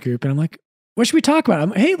mom's group. And I'm like, what should we talk about? I'm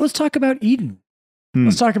like, hey, let's talk about Eden.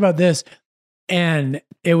 Let's talk about this. And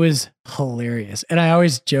it was hilarious. And I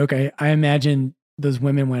always joke, I imagine those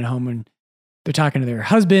women went home and they're talking to their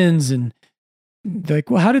husbands and they're like,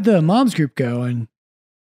 well, how did the mom's group go? And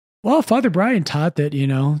well, Father Brian taught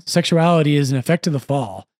that, sexuality is an effect of the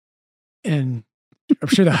fall. And I'm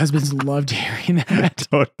sure the husbands loved hearing that.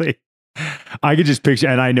 Totally. I could just picture,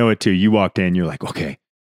 and I know it too. You walked in, you're like, okay.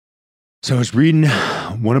 So I was reading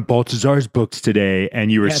one of Baltazar's books today,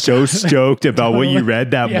 and you were so stoked about what you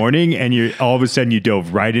read that morning, and all of a sudden you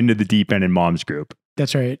dove right into the deep end in mom's group.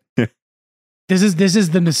 That's right. This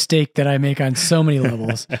is the mistake that I make on so many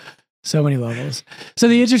levels. So many levels. So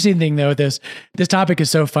the interesting thing though, this topic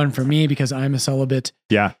is so fun for me because I'm a celibate.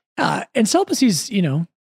 Yeah. And celibacy's,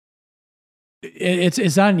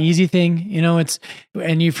 it's not an easy thing,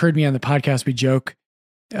 and you've heard me on the podcast, we joke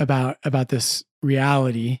about this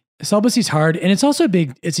reality. Celibacy's hard, and it's also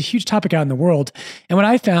it's a huge topic out in the world. And what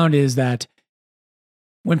I found is that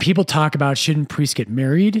when people talk about shouldn't priests get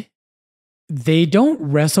married, they don't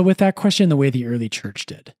wrestle with that question the way the early church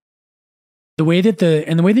did. The way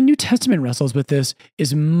the New Testament wrestles with this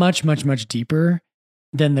is much, much, much deeper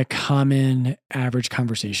than the common average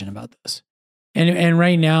conversation about this. And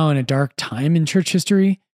right now, in a dark time in church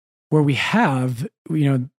history, where we have,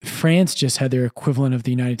 France just had their equivalent of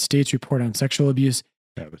the United States report on sexual abuse.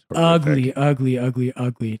 That was ugly,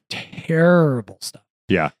 terrible stuff.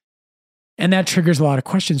 Yeah. And that triggers a lot of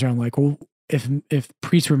questions around like, well, if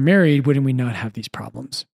priests were married, wouldn't we not have these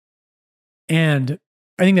problems? And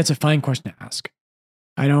I think that's a fine question to ask.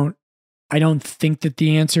 I don't think that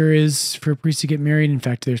the answer is for priests to get married. In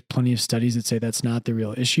fact, there's plenty of studies that say that's not the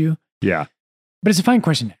real issue. Yeah. But it's a fine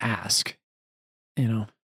question to ask, I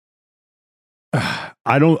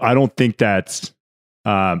don't think that's,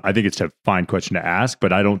 I think it's a fine question to ask,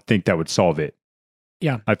 but I don't think that would solve it.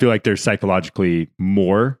 Yeah. I feel like there's psychologically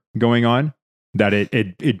more going on, that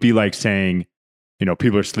it'd be like saying,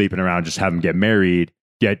 people are sleeping around, just have them get married,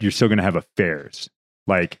 yet you're still going to have affairs.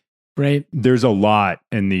 Like, right. There's a lot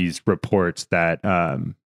in these reports that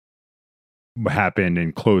happened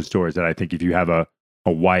in closed doors that I think if you have a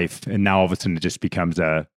wife and now all of a sudden it just becomes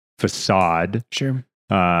a facade. Sure.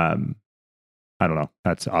 I don't know.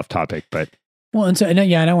 That's off topic, but. Well, and so, I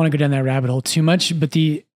don't want to go down that rabbit hole too much, but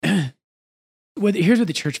here's what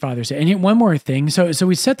the church fathers say. And one more thing. So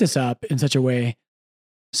we set this up in such a way.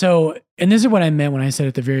 So, and this is what I meant when I said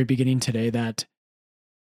at the very beginning today, that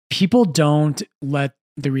people don't let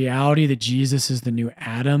the reality that Jesus is the new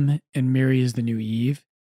Adam and Mary is the new Eve,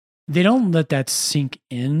 they don't let that sink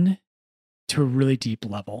in to a really deep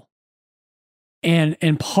level. And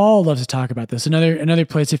Paul loves to talk about this. Another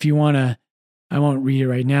place, if you want to, I won't read it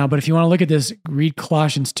right now, but if you want to look at this, read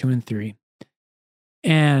Colossians 2 and 3.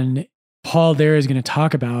 And Paul there is going to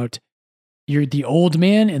talk about you're the old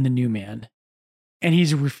man and the new man. And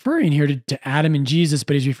he's referring here to Adam and Jesus,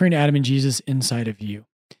 but he's referring to Adam and Jesus inside of you.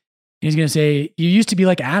 And he's going to say, you used to be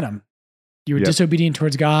like Adam. You were disobedient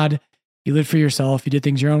towards God. You lived for yourself. You did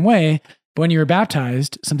things your own way. But when you were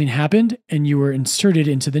baptized, something happened and you were inserted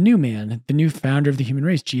into the new man, the new founder of the human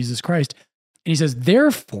race, Jesus Christ. And he says,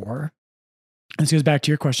 therefore, and this goes back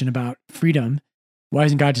to your question about freedom. Why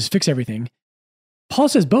doesn't God just fix everything? Paul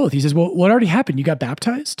says both. He says, well, what already happened? You got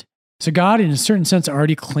baptized. So God, in a certain sense,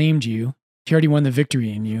 already claimed you. He already won the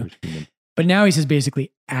victory in you. But now he says,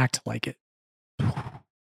 basically, act like it.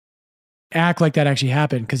 Act like that actually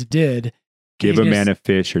happened, because it did. Give a man a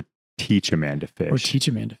fish or teach a man to fish. Or teach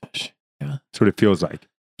a man to fish. Yeah. That's what it feels like.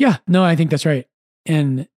 Yeah. No, I think that's right.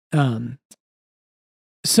 And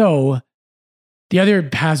so the other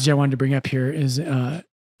passage I wanted to bring up here is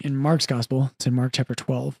in Mark's gospel. It's in Mark chapter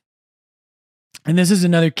 12. And this is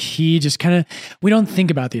another key, just kind of, we don't think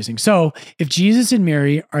about these things. So if Jesus and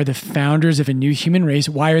Mary are the founders of a new human race,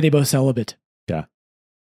 why are they both celibate? Yeah.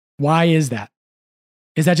 Why is that?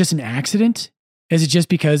 Is that just an accident? Is it just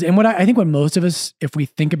because, and I think what most of us, if we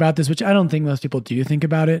think about this, which I don't think most people do think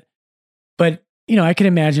about it, but I can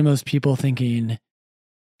imagine most people thinking,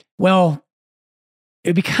 well,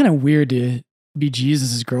 it'd be kind of weird to be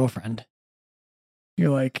Jesus's girlfriend. You're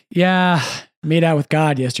like, yeah, made out with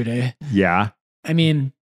God yesterday. Yeah. I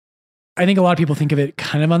mean, I think a lot of people think of it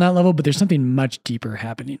kind of on that level, but there's something much deeper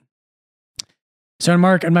happening. So in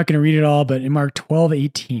Mark, I'm not going to read it all, but in Mark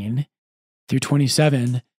 12:18 through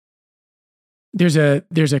 27, there's a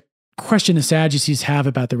question the Sadducees have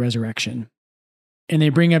about the resurrection. And they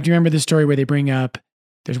bring up, do you remember the story where they bring up,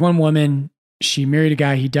 there's one woman, she married a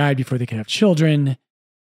guy, he died before they could have children.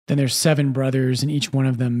 Then there's 7 brothers, and each one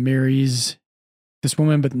of them marries this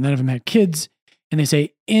woman, but none of them had kids. And they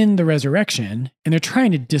say, in the resurrection, and they're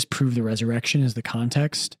trying to disprove the resurrection is the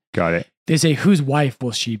context. Got it. They say, whose wife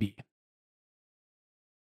will she be?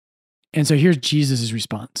 And so here's Jesus'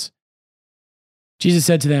 response. Jesus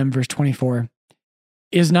said to them, verse 24,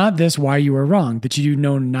 is not this why you are wrong, that you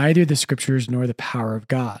know neither the scriptures nor the power of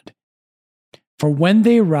God? For when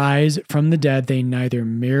they rise from the dead, they neither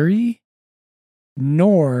marry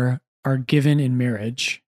nor are given in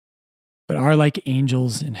marriage, but are like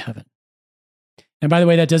angels in heaven. And by the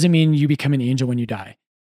way, that doesn't mean you become an angel when you die.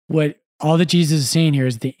 What all that Jesus is saying here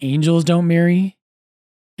is the angels don't marry.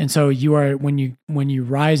 And so you are, when you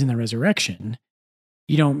rise in the resurrection,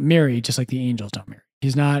 you don't marry just like the angels don't marry.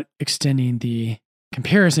 He's not extending the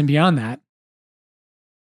comparison beyond that.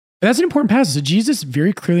 But that's an important passage. So Jesus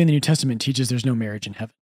very clearly in the New Testament teaches there's no marriage in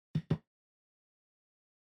heaven.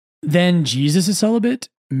 Then Jesus is celibate,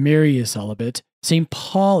 Mary is celibate, St.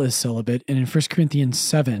 Paul is celibate, and in 1 Corinthians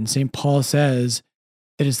 7, St. Paul says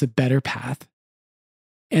that it's the better path.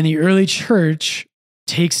 And the early church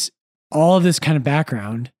takes all of this kind of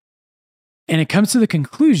background, and it comes to the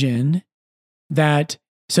conclusion that,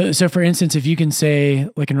 so for instance, if you can say,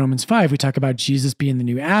 like in Romans 5, we talk about Jesus being the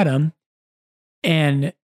new Adam,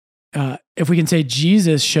 and if we can say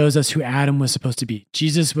Jesus shows us who Adam was supposed to be.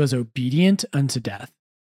 Jesus was obedient unto death.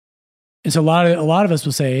 And so a lot of us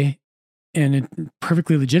will say, and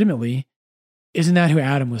perfectly legitimately, isn't that who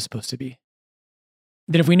Adam was supposed to be?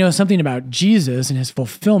 That if we know something about Jesus and his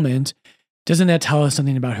fulfillment, doesn't that tell us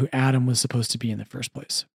something about who Adam was supposed to be in the first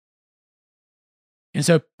place? And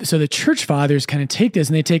so the church fathers kind of take this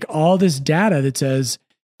and they take all this data that says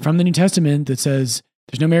from the New Testament that says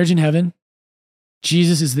there's no marriage in heaven.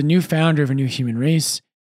 Jesus is the new founder of a new human race,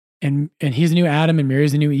 and he's the new Adam and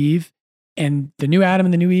Mary's the new Eve. And the new Adam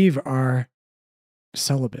and the new Eve are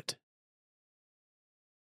celibate.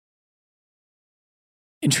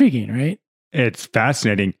 Intriguing, right? It's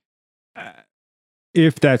fascinating.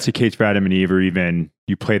 If that's the case for Adam and Eve, or even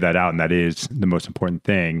you play that out and that is the most important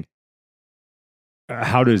thing,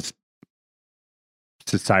 how does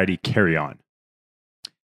society carry on?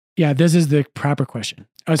 Yeah, this is the proper question.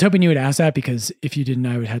 I was hoping you would ask that because if you didn't,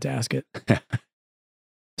 I would have to ask it.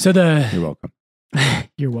 You're welcome.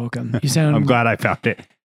 You're welcome. You sound. I'm glad I found it.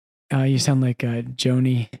 You sound like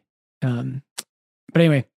Joni. But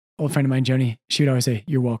anyway, old friend of mine, Joni, she would always say,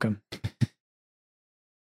 "You're welcome."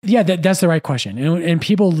 Yeah, that's the right question, and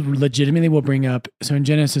people legitimately will bring up. So in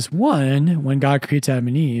Genesis 1, when God creates Adam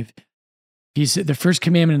and Eve, the first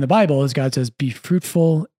commandment in the Bible is God says, "Be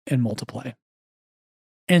fruitful and multiply."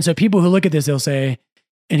 And so people who look at this, they'll say,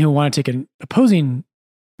 and who want to take an opposing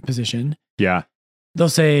position, yeah, they'll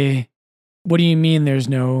say, what do you mean there's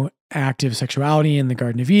no active sexuality in the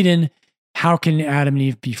Garden of Eden? How can Adam and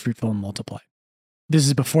Eve be fruitful and multiply? This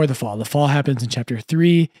is before the fall. The fall happens in chapter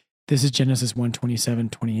 3. This is Genesis 1, 27,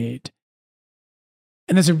 28.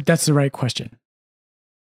 And that's the right question.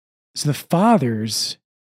 So the fathers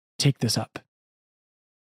take this up.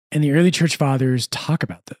 And the early church fathers talk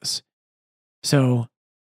about this. So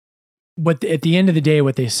at the end of the day,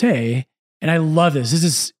 what they say, and I love this.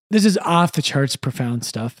 This is off the charts profound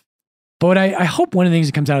stuff. But what I hope one of the things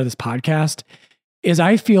that comes out of this podcast is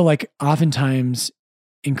I feel like oftentimes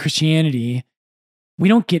in Christianity, we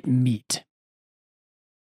don't get meat.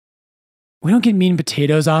 We don't get meat and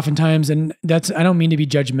potatoes oftentimes. And I don't mean to be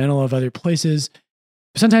judgmental of other places.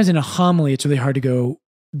 But sometimes in a homily, it's really hard to go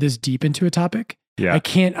this deep into a topic. Yeah. I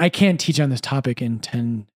can't teach on this topic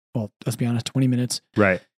in let's be honest, 20 minutes.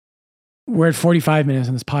 Right. We're at 45 minutes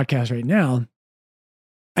on this podcast right now.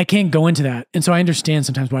 I can't go into that. And so I understand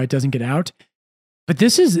sometimes why it doesn't get out. But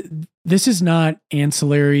this is not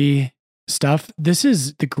ancillary stuff. This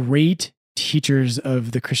is the great teachers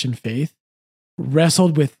of the Christian faith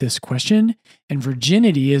wrestled with this question. And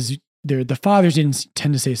virginity is the fathers didn't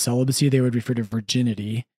tend to say celibacy. They would refer to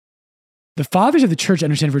virginity. The fathers of the church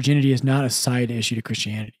understand virginity is not a side issue to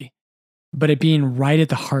Christianity, but it being right at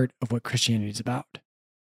the heart of what Christianity is about.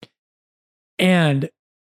 And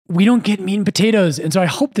we don't get meat and potatoes. And so I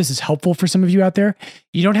hope this is helpful for some of you out there.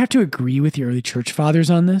 You don't have to agree with the early church fathers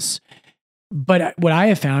on this. But what I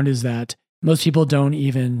have found is that most people don't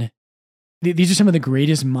even, these are some of the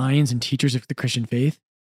greatest minds and teachers of the Christian faith.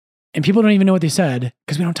 And people don't even know what they said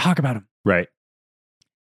because we don't talk about them. Right.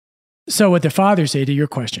 So what the fathers say to your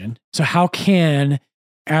question, so how can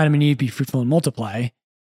Adam and Eve be fruitful and multiply?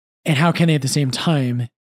 And how can they at the same time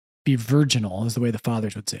be virginal, is the way the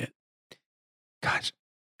fathers would say it. Gosh.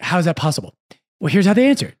 How is that possible? Well, here's how they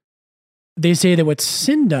answer it. They say that what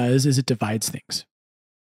sin does is it divides things.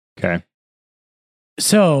 Okay.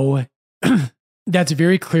 So that's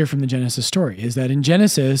very clear from the Genesis story, is that in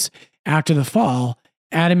Genesis, after the fall,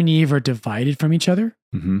 Adam and Eve are divided from each other.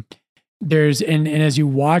 Mm-hmm. And as you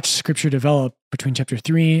watch scripture develop between chapter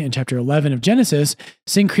 3 and chapter 11 of Genesis,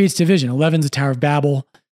 sin creates division. 11 is the Tower of Babel.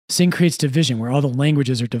 Sin creates division where all the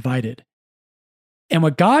languages are divided. And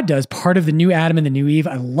what God does, part of the new Adam and the new Eve,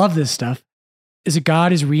 I love this stuff, is that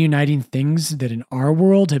God is reuniting things that in our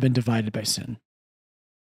world have been divided by sin.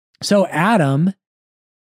 So Adam,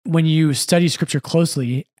 when you study scripture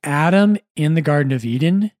closely, Adam in the Garden of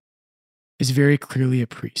Eden is very clearly a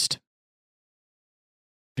priest.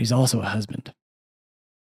 But he's also a husband.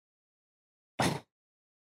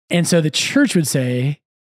 And so the church would say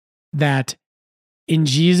that in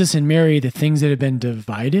Jesus and Mary, the things that have been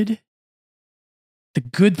divided, the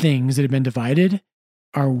good things that have been divided,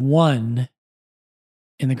 are one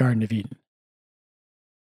in the Garden of Eden.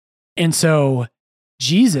 And so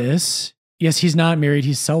Jesus, yes, he's not married,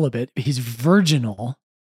 he's celibate, but he's virginal,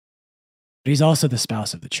 but he's also the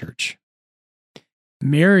spouse of the church.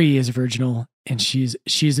 Mary is virginal, and she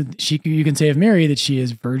you can say of Mary that she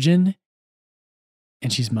is virgin,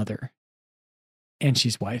 and she's mother, and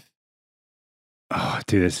she's wife. Oh,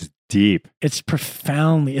 dude, this is deep. It's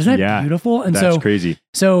profoundly, isn't that beautiful? And that's crazy.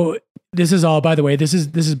 So this is all, by the way, this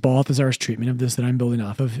is Balthazar's treatment of this that I'm building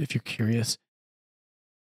off of, if you're curious.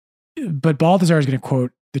 But Balthazar is going to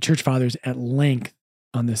quote the church fathers at length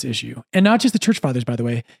on this issue. And not just the church fathers, by the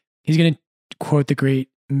way. He's going to quote the great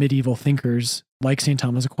medieval thinkers like St.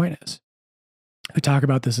 Thomas Aquinas, who talk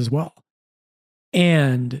about this as well.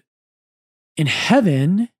 And in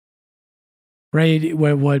heaven, right,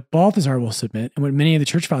 what Balthazar will submit and what many of the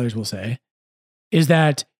church fathers will say is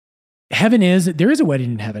that there is a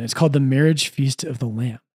wedding in heaven. It's called the marriage feast of the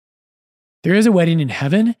Lamb. There is a wedding in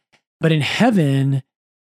heaven, but in heaven,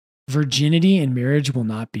 virginity and marriage will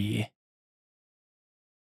not be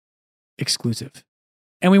exclusive.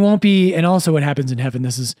 And we won't be, and also what happens in heaven,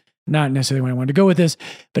 this is not necessarily where I wanted to go with this,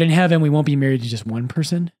 but in heaven, we won't be married to just one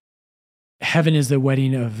person. Heaven is the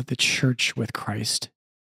wedding of the church with Christ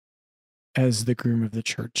as the groom of the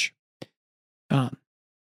church. So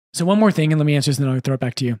one more thing, and let me answer this, and then I'll throw it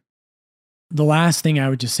back to you. The last thing I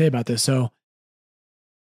would just say about this. So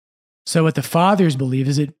what the fathers believe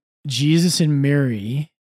is that Jesus and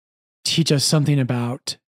Mary teach us something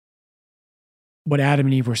about what Adam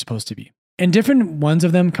and Eve were supposed to be. And different ones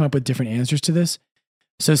of them come up with different answers to this.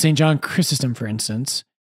 So St. John Chrysostom, for instance,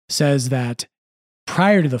 says that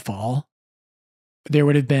prior to the fall, there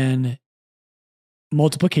would have been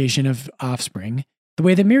multiplication of offspring the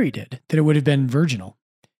way that Mary did, that it would have been virginal.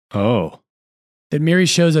 Oh. That Mary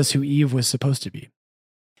shows us who Eve was supposed to be.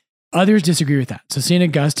 Others disagree with that. So St.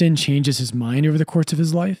 Augustine changes his mind over the course of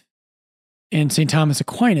his life. And St. Thomas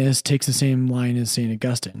Aquinas takes the same line as St.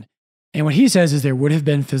 Augustine. And what he says is there would have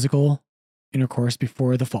been physical intercourse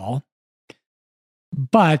before the fall,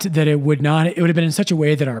 but that it would have been in such a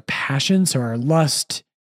way that our passions or our lust,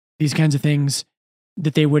 these kinds of things,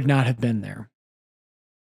 that they would not have been there.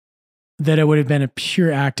 That it would have been a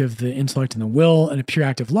pure act of the intellect and the will and a pure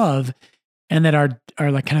act of love, and that our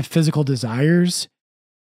like kind of physical desires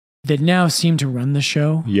that now seem to run the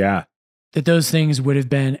show. Yeah. That those things would have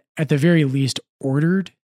been at the very least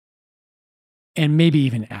ordered and maybe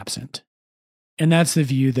even absent. And that's the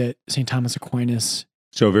view that St. Thomas Aquinas.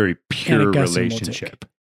 So a very pure relationship.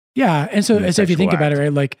 Yeah. And so if you think about it,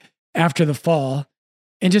 right, like after the fall,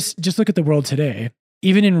 and just look at the world today,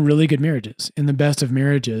 even in really good marriages, in the best of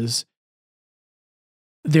marriages,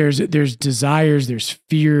 there's desires, there's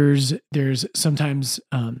fears, there's sometimes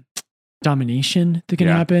domination that can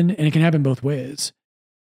happen, and it can happen both ways.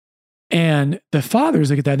 And the fathers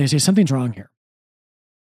look at that and they say, something's wrong here.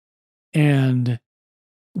 And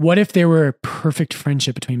what if there were a perfect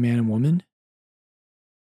friendship between man and woman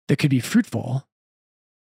that could be fruitful,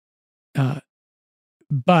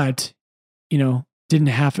 but,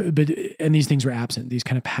 and these things were absent, these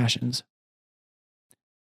kind of passions.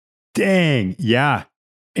 Dang. Yeah.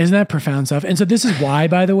 Isn't that profound stuff? And so this is why,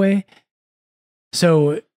 by the way,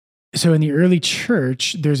 so in the early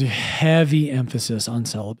church, there's a heavy emphasis on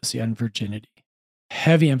celibacy, on virginity,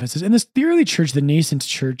 heavy emphasis. And the early church, the nascent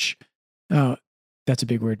church, that's a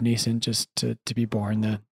big word, nascent, just to be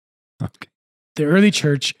born. The early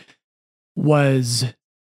church was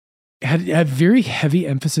had very heavy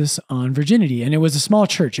emphasis on virginity. And it was a small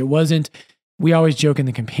church. It wasn't, we always joke in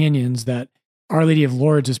the Companions that Our Lady of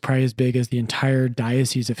Lourdes was probably as big as the entire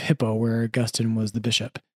diocese of Hippo, where Augustine was the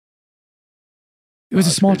bishop. It was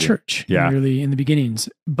a small church, really, in the beginnings.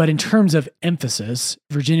 But in terms of emphasis,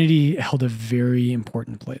 virginity held a very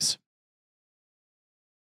important place.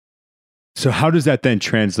 So how does that then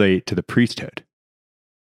translate to the priesthood?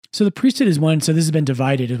 So the priesthood is one, so this has been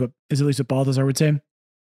divided, is at least what Balthasar would say.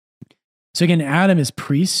 So again, Adam is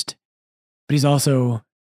priest, but he's also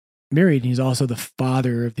married, and he's also the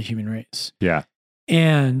father of the human race. Yeah.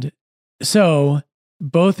 And so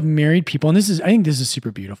both married people, and I think this is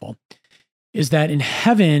super beautiful, is that in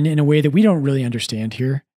heaven, in a way that we don't really understand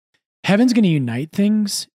here, heaven's going to unite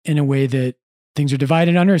things in a way that things are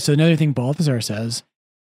divided on earth. So another thing Balthasar says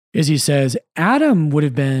is he says, Adam would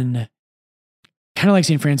have been kind of like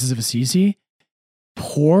St. Francis of Assisi,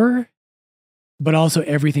 poor, but also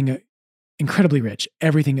everything incredibly rich.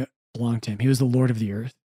 Everything belonged to him. He was the Lord of the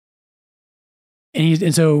earth.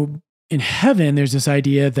 And so in heaven, there's this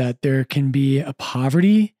idea that there can be a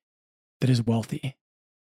poverty that is wealthy.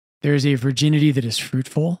 There is a virginity that is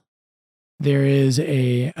fruitful. There is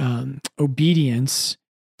a obedience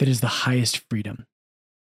that is the highest freedom.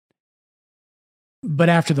 But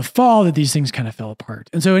after the fall, that these things kind of fell apart.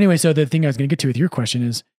 And so anyway, so the thing I was going to get to with your question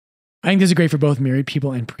is, I think this is great for both married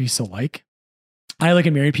people and priests alike. I look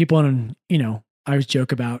at married people and, I always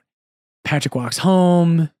joke about Patrick walks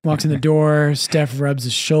home, walks in the door, Steph rubs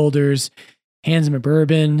his shoulders, hands him a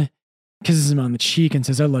bourbon, kisses him on the cheek and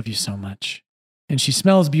says, I love you so much. And she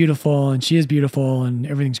smells beautiful and she is beautiful and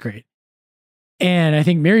everything's great. And I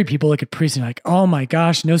think married people look at priests and like, oh my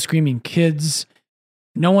gosh, no screaming kids,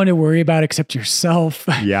 no one to worry about except yourself.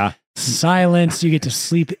 Yeah. Silence. You get to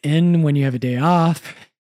sleep in when you have a day off.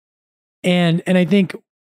 And I think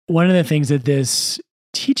one of the things that this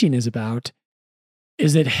teaching is about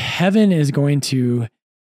is that heaven is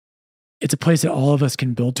it's a place that all of us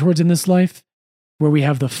can build towards in this life, where we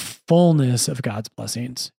have the fullness of God's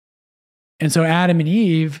blessings. And so Adam and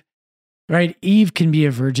Eve, right? Eve can be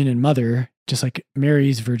a virgin and mother, just like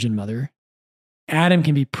Mary's virgin mother. Adam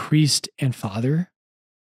can be priest and father.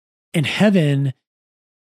 In heaven,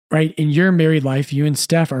 right? In your married life, you and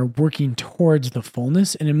Steph are working towards the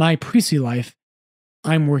fullness. And in my priestly life,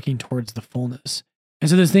 I'm working towards the fullness. And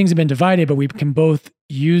so those things have been divided, but we can both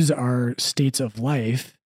use our states of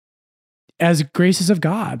life as graces of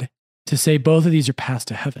God to say both of these are paths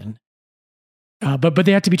to heaven. But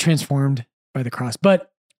they have to be transformed by the cross.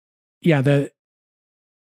 But yeah,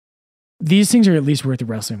 these things are at least worth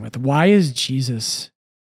wrestling with. Why is Jesus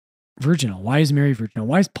virginal? Why is Mary virginal?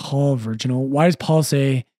 Why is Paul virginal? Why does Paul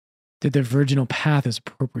say that the virginal path is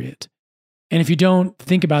appropriate? And if you don't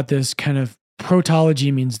think about this, kind of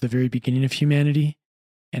protology means the very beginning of humanity,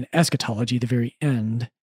 and eschatology, the very end.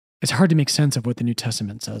 It's hard to make sense of what the New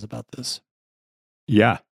Testament says about this.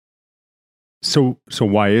 Yeah. So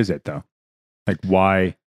why is it though? Like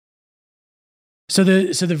why? So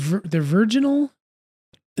the virginal.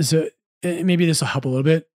 So maybe this will help a little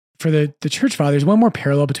bit for the church fathers. One more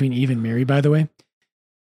parallel between Eve and Mary, by the way.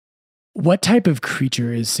 What type of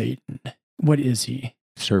creature is Satan? What is he?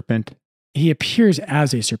 Serpent. He appears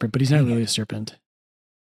as a serpent, but he's not really a serpent.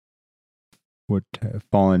 What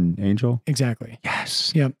fallen angel? Exactly.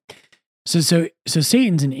 Yes. Yeah. So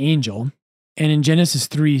Satan's an angel, and in Genesis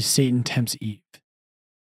 3, Satan tempts Eve.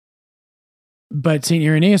 But St.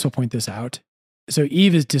 Irenaeus will point this out. So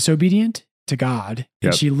Eve is disobedient to God,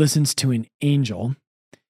 and she listens to an angel.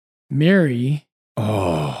 Mary,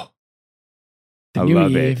 the new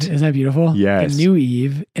Eve, isn't that beautiful? Yes. The new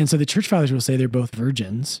Eve. And so the church fathers will say they're both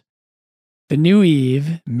virgins. The new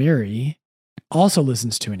Eve, Mary, also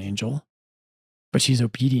listens to an angel, but she's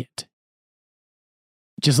obedient.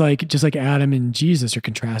 Just like Adam and Jesus are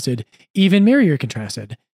contrasted, Eve and Mary are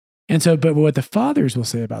contrasted. And so, but what the fathers will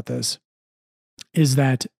say about this is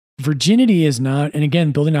that virginity is not, and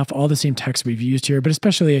again, building off all the same texts we've used here, but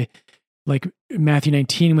especially like Matthew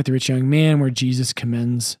 19 with the rich young man, where Jesus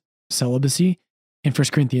commends celibacy, in 1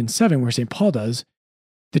 Corinthians 7, where St. Paul does,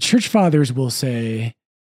 the church fathers will say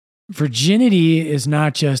virginity is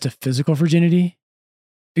not just a physical virginity,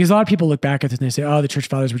 because a lot of people look back at this and they say, oh, the church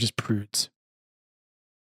fathers were just prudes.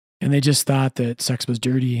 And they just thought that sex was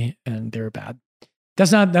dirty and they were bad.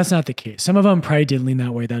 That's not the case. Some of them probably did lean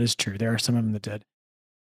that way. That is true. There are some of them that did.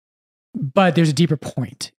 But there's a deeper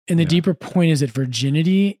point. And the deeper point is that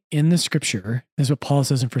virginity in the scripture, this is what Paul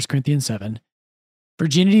says in 1 Corinthians 7,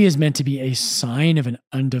 virginity is meant to be a sign of an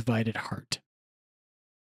undivided heart.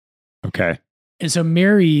 Okay. And so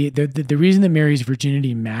Mary, the reason that Mary's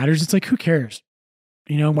virginity matters, it's like, who cares?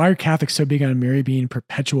 Why are Catholics so big on Mary being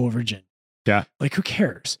perpetual virgin? Yeah. Like, who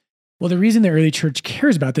cares? Well, the reason the early church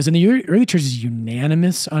cares about this, and the early church is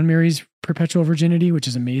unanimous on Mary's perpetual virginity, which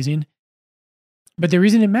is amazing. But the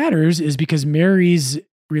reason it matters is because Mary's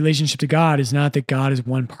relationship to God is not that God is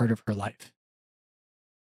one part of her life.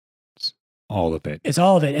 It's all of it. It's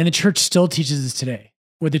all of it. And the church still teaches this today.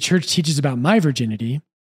 What the church teaches about my virginity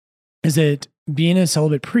is that being a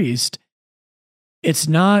celibate priest, it's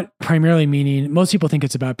not primarily meaning, most people think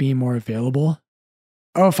it's about being more available.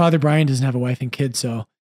 Oh, Father Brian doesn't have a wife and kids, so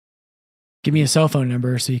give me a cell phone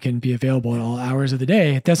number so you can be available at all hours of the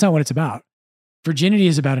day. That's not what it's about. Virginity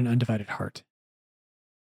is about an undivided heart.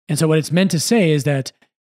 And so what it's meant to say is that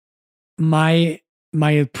my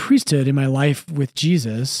priesthood in my life with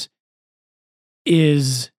Jesus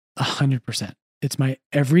is 100%. It's my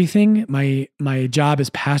everything. My job as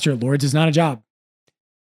pastor at Lourdes is not a job.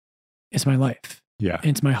 It's my life. Yeah.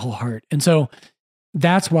 It's my whole heart. And so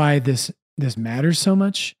that's why this matters so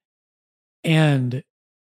much. And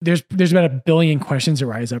there's about 1 billion questions that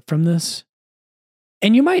rise up from this.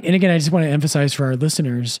 And again, I just want to emphasize for our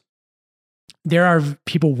listeners, there are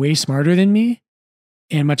people way smarter than me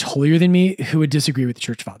and much holier than me who would disagree with the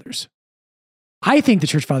church fathers. I think the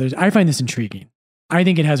church fathers, I find this intriguing. I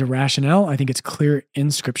think it has a rationale. I think it's clear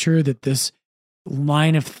in scripture that this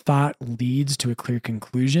line of thought leads to a clear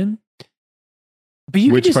conclusion. But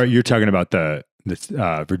which part you're talking about, the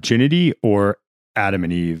virginity or Adam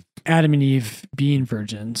and Eve? Adam and Eve being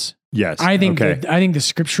virgins. Yes. I think the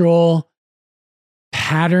scriptural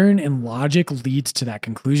pattern and logic leads to that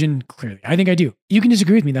conclusion clearly. I think I do. You can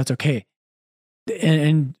disagree with me. That's okay.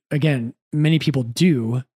 And again, many people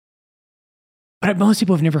do, but most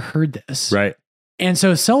people have never heard this. Right. And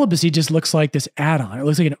so celibacy just looks like this add-on. It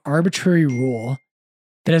looks like an arbitrary rule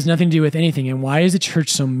that has nothing to do with anything. And why is the church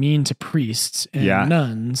so mean to priests and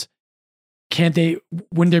nuns?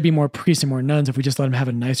 Wouldn't there be more priests and more nuns if we just let them have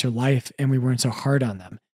a nicer life and we weren't so hard on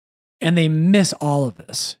them? And they miss all of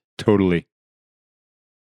this. Totally.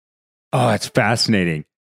 Oh, it's fascinating.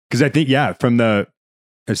 Because I think,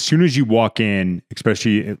 as soon as you walk in,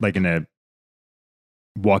 especially like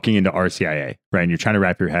walking into RCIA, right? And you're trying to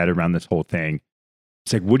wrap your head around this whole thing.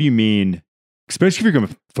 It's like, what do you mean? Especially if you're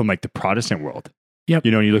coming from like the Protestant world. Yep.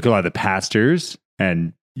 And you look at a lot of the pastors,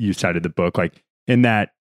 and you cited the book, like in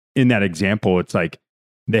that example, it's like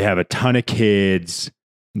they have a ton of kids,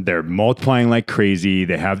 they're multiplying like crazy,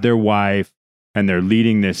 they have their wife, and they're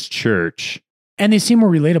leading this church. And they seem more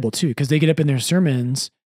relatable too, because they get up in their sermons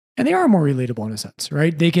and they are more relatable in a sense,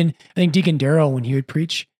 right? I think Deacon Darrell, when he would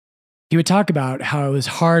preach, he would talk about how it was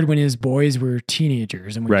hard when his boys were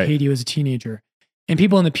teenagers and when Katie was a teenager. And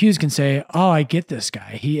people in the pews can say, oh, I get this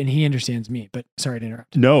guy. He understands me. But sorry to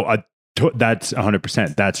interrupt. No, that's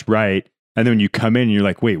 100%. That's right. And then when you come in and you're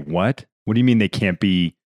like, wait, what? What do you mean they can't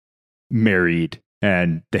be married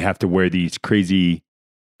and they have to wear these crazy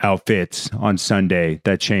outfits on Sunday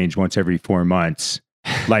that change once every 4 months?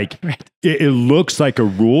 Like right. it looks like a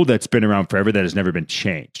rule that's been around forever that has never been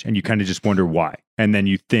changed. And you kind of just wonder why. And then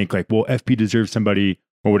you think like, well, FP deserves somebody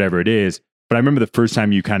or whatever it is. But I remember the first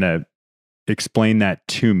time you kind of explained that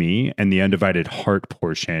to me and the undivided heart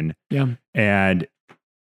portion. Yeah. And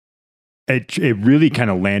it really kind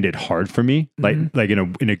of landed hard for me, like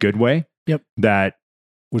in a good way. Yep. That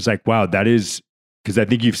was like, wow, that is, because I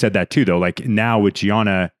think you've said that too, though. Like now with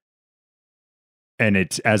Gianna, and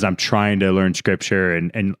it's as I'm trying to learn scripture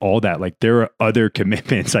and all that, like there are other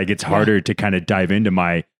commitments. Like it's harder to kind of dive into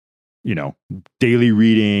my, daily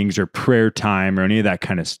readings or prayer time or any of that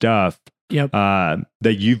kind of stuff. Yep.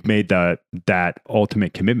 That you've made that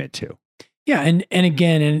ultimate commitment to. Yeah. And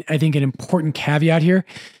again, and I think an important caveat here,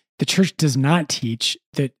 the church does not teach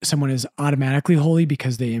that someone is automatically holy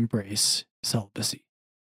because they embrace celibacy.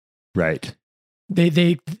 Right.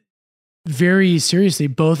 They very seriously,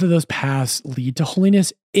 both of those paths lead to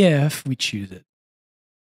holiness if we choose it.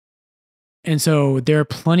 And so there are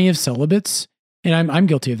plenty of celibates, and I'm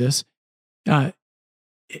guilty of this.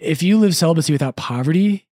 If you live celibacy without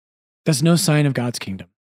poverty, that's no sign of God's kingdom.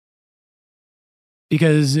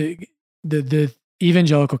 Because the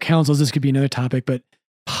evangelical councils, this could be another topic, but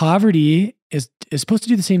poverty is supposed to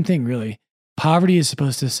do the same thing, really. Poverty is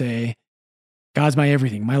supposed to say, God's my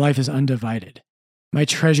everything. My life is undivided. My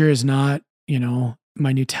treasure is not,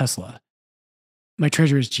 my new Tesla. My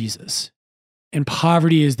treasure is Jesus. And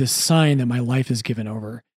poverty is the sign that my life is given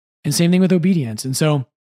over. And same thing with obedience. And so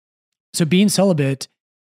being celibate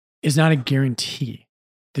is not a guarantee.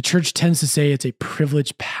 The church tends to say it's a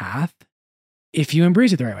privileged path if you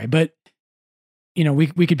embrace it the right way. But,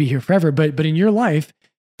 we could be here forever, but in your life,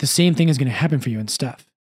 the same thing is going to happen for you and Steph.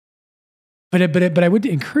 But I would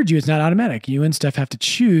encourage you, it's not automatic. You and Steph have to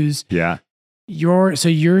choose Yeah. your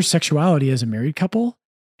sexuality as a married couple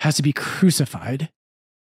has to be crucified.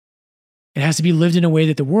 It has to be lived in a way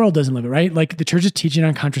that the world doesn't live it, right? Like the church's teaching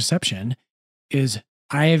on contraception is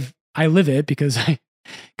I live it because I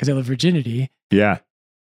live virginity. Yeah.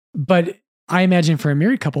 But I imagine for a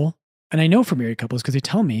married couple, and I know for married couples because they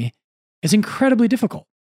tell me it's incredibly difficult.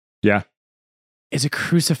 Yeah. It's a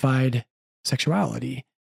crucified sexuality.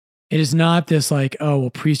 It is not this like, oh, well,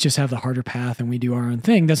 priests just have the harder path and we do our own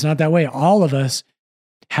thing. That's not that way. All of us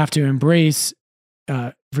have to embrace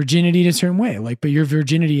virginity in a certain way. Like, but your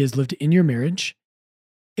virginity is lived in your marriage.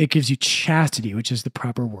 It gives you chastity, which is the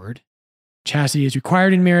proper word. Chastity is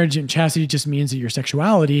required in marriage, and chastity just means that your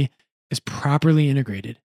sexuality is properly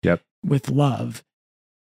integrated with love.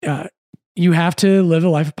 You have to live a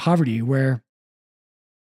life of poverty where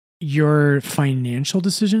your financial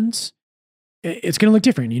decisions, it's going to look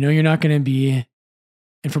different. You're not going to be,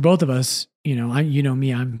 and for both of us,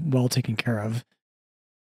 me, I'm well taken care of.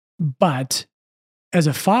 But as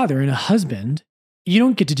a father and a husband, you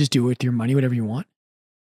don't get to just do with your money whatever you want.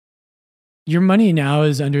 Your money now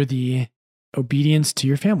is under the obedience to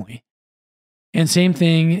your family. And same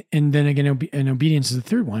thing, and then again, and obedience is the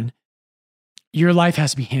third one. Your life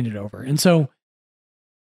has to be handed over. And so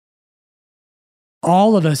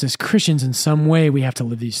all of us as Christians, in some way, we have to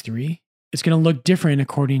live these three. It's going to look different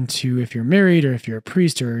according to if you're married or if you're a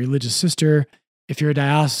priest or a religious sister, if you're a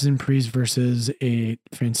diocesan priest versus a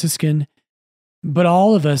Franciscan. But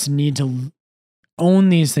all of us need to own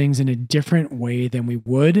these things in a different way than we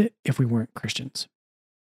would if we weren't Christians.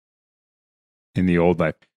 In the old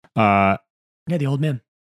life. The old man.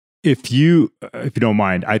 If you don't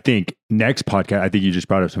mind, I think next podcast, I think you just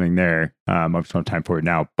brought up something there. I just don't have time for it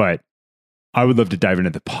now, but I would love to dive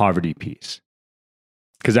into the poverty piece.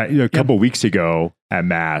 Because a couple of weeks ago at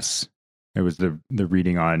Mass, it was the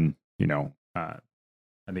reading on, I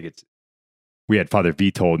think we had Father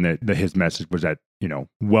Vitold, and his message was that,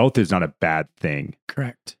 wealth is not a bad thing.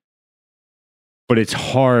 Correct. But it's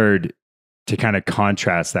hard to kind of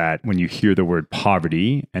contrast that when you hear the word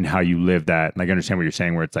poverty and how you live that. Like, I understand what you're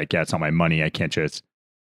saying, where it's like, yeah, it's not my money. I can't just,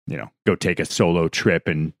 go take a solo trip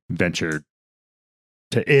and venture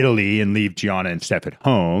to Italy and leave Gianna and Steph at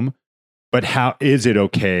home. But how is it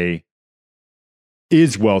okay?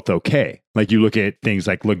 Is wealth okay? Like, you look at things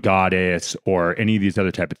like Legatus or any of these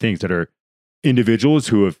other type of things that are individuals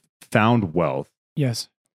who have found wealth. Yes.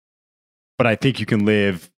 But I think you can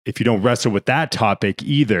live, if you don't wrestle with that topic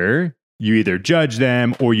either, you either judge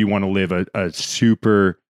them or you want to live a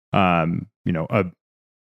super, a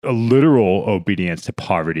literal obedience to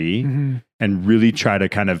poverty and really try to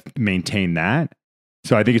kind of maintain that.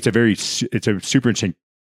 So I think it's a super interesting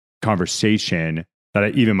conversation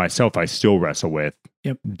that even myself, I still wrestle with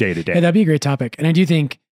day to day. Yeah, that'd be a great topic. And I do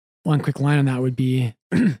think one quick line on that would be,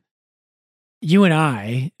 you and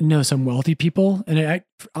I know some wealthy people. And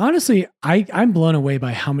honestly, I'm blown away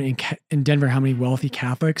by how many in Denver, how many wealthy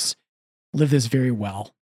Catholics live this very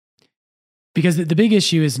well. Because the big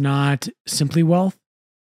issue is not simply wealth.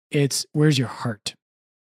 It's where's your heart?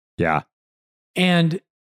 Yeah. And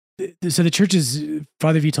so the church's,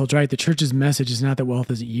 Father Vitold's right, the church's message is not that wealth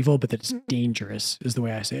is evil, but that it's dangerous, is the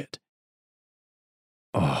way I say it.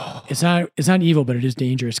 Oh. It's not evil, but it is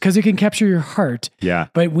dangerous because it can capture your heart. Yeah.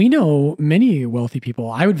 But we know many wealthy people.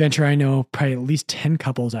 I would venture, I know probably at least 10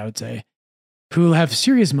 couples, I would say, who have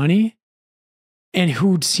serious money and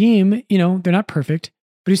who seem, they're not perfect,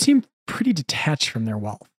 but who seem pretty detached from their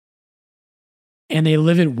wealth. And they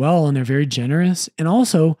live it well and they're very generous. And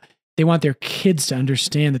also, they want their kids to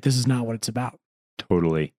understand that this is not what it's about.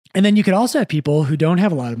 Totally. And then you could also have people who don't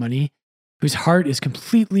have a lot of money, whose heart is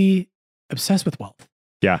completely obsessed with wealth.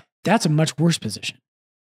 Yeah. That's a much worse position.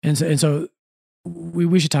 And so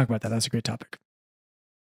we should talk about that. That's a great topic.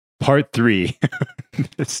 Part 3,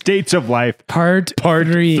 the states of life. Part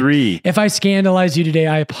three. 3. If I scandalized you today,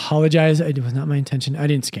 I apologize. It was not my intention. I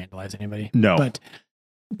didn't scandalize anybody. No. But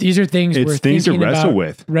these are things it's we're things to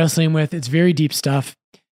wrestling with. It's very deep stuff.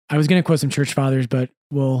 I was going to quote some church fathers, but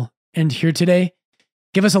we'll end here today.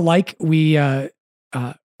 Give us a like. We're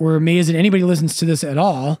amazed that anybody listens to this at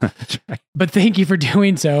all, but thank you for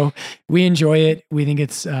doing so. We enjoy it. We think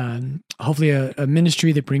it's hopefully a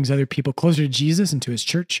ministry that brings other people closer to Jesus and to his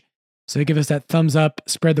church. So give us that thumbs up,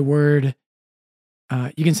 spread the word.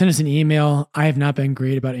 You can send us an email. I have not been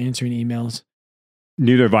great about answering emails.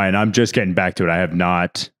 Neither have I, and I'm just getting back to it. I have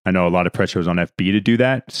not. I know a lot of pressure was on FB to do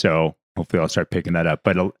that, so hopefully I'll start picking that up.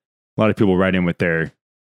 But a lot of people write in with their,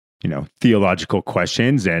 theological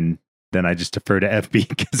questions, and then I just defer to FB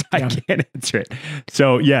because I can't answer it.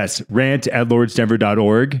 So yes,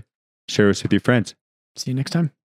 rant@lordsdenver.org. Share us with your friends. See you next time.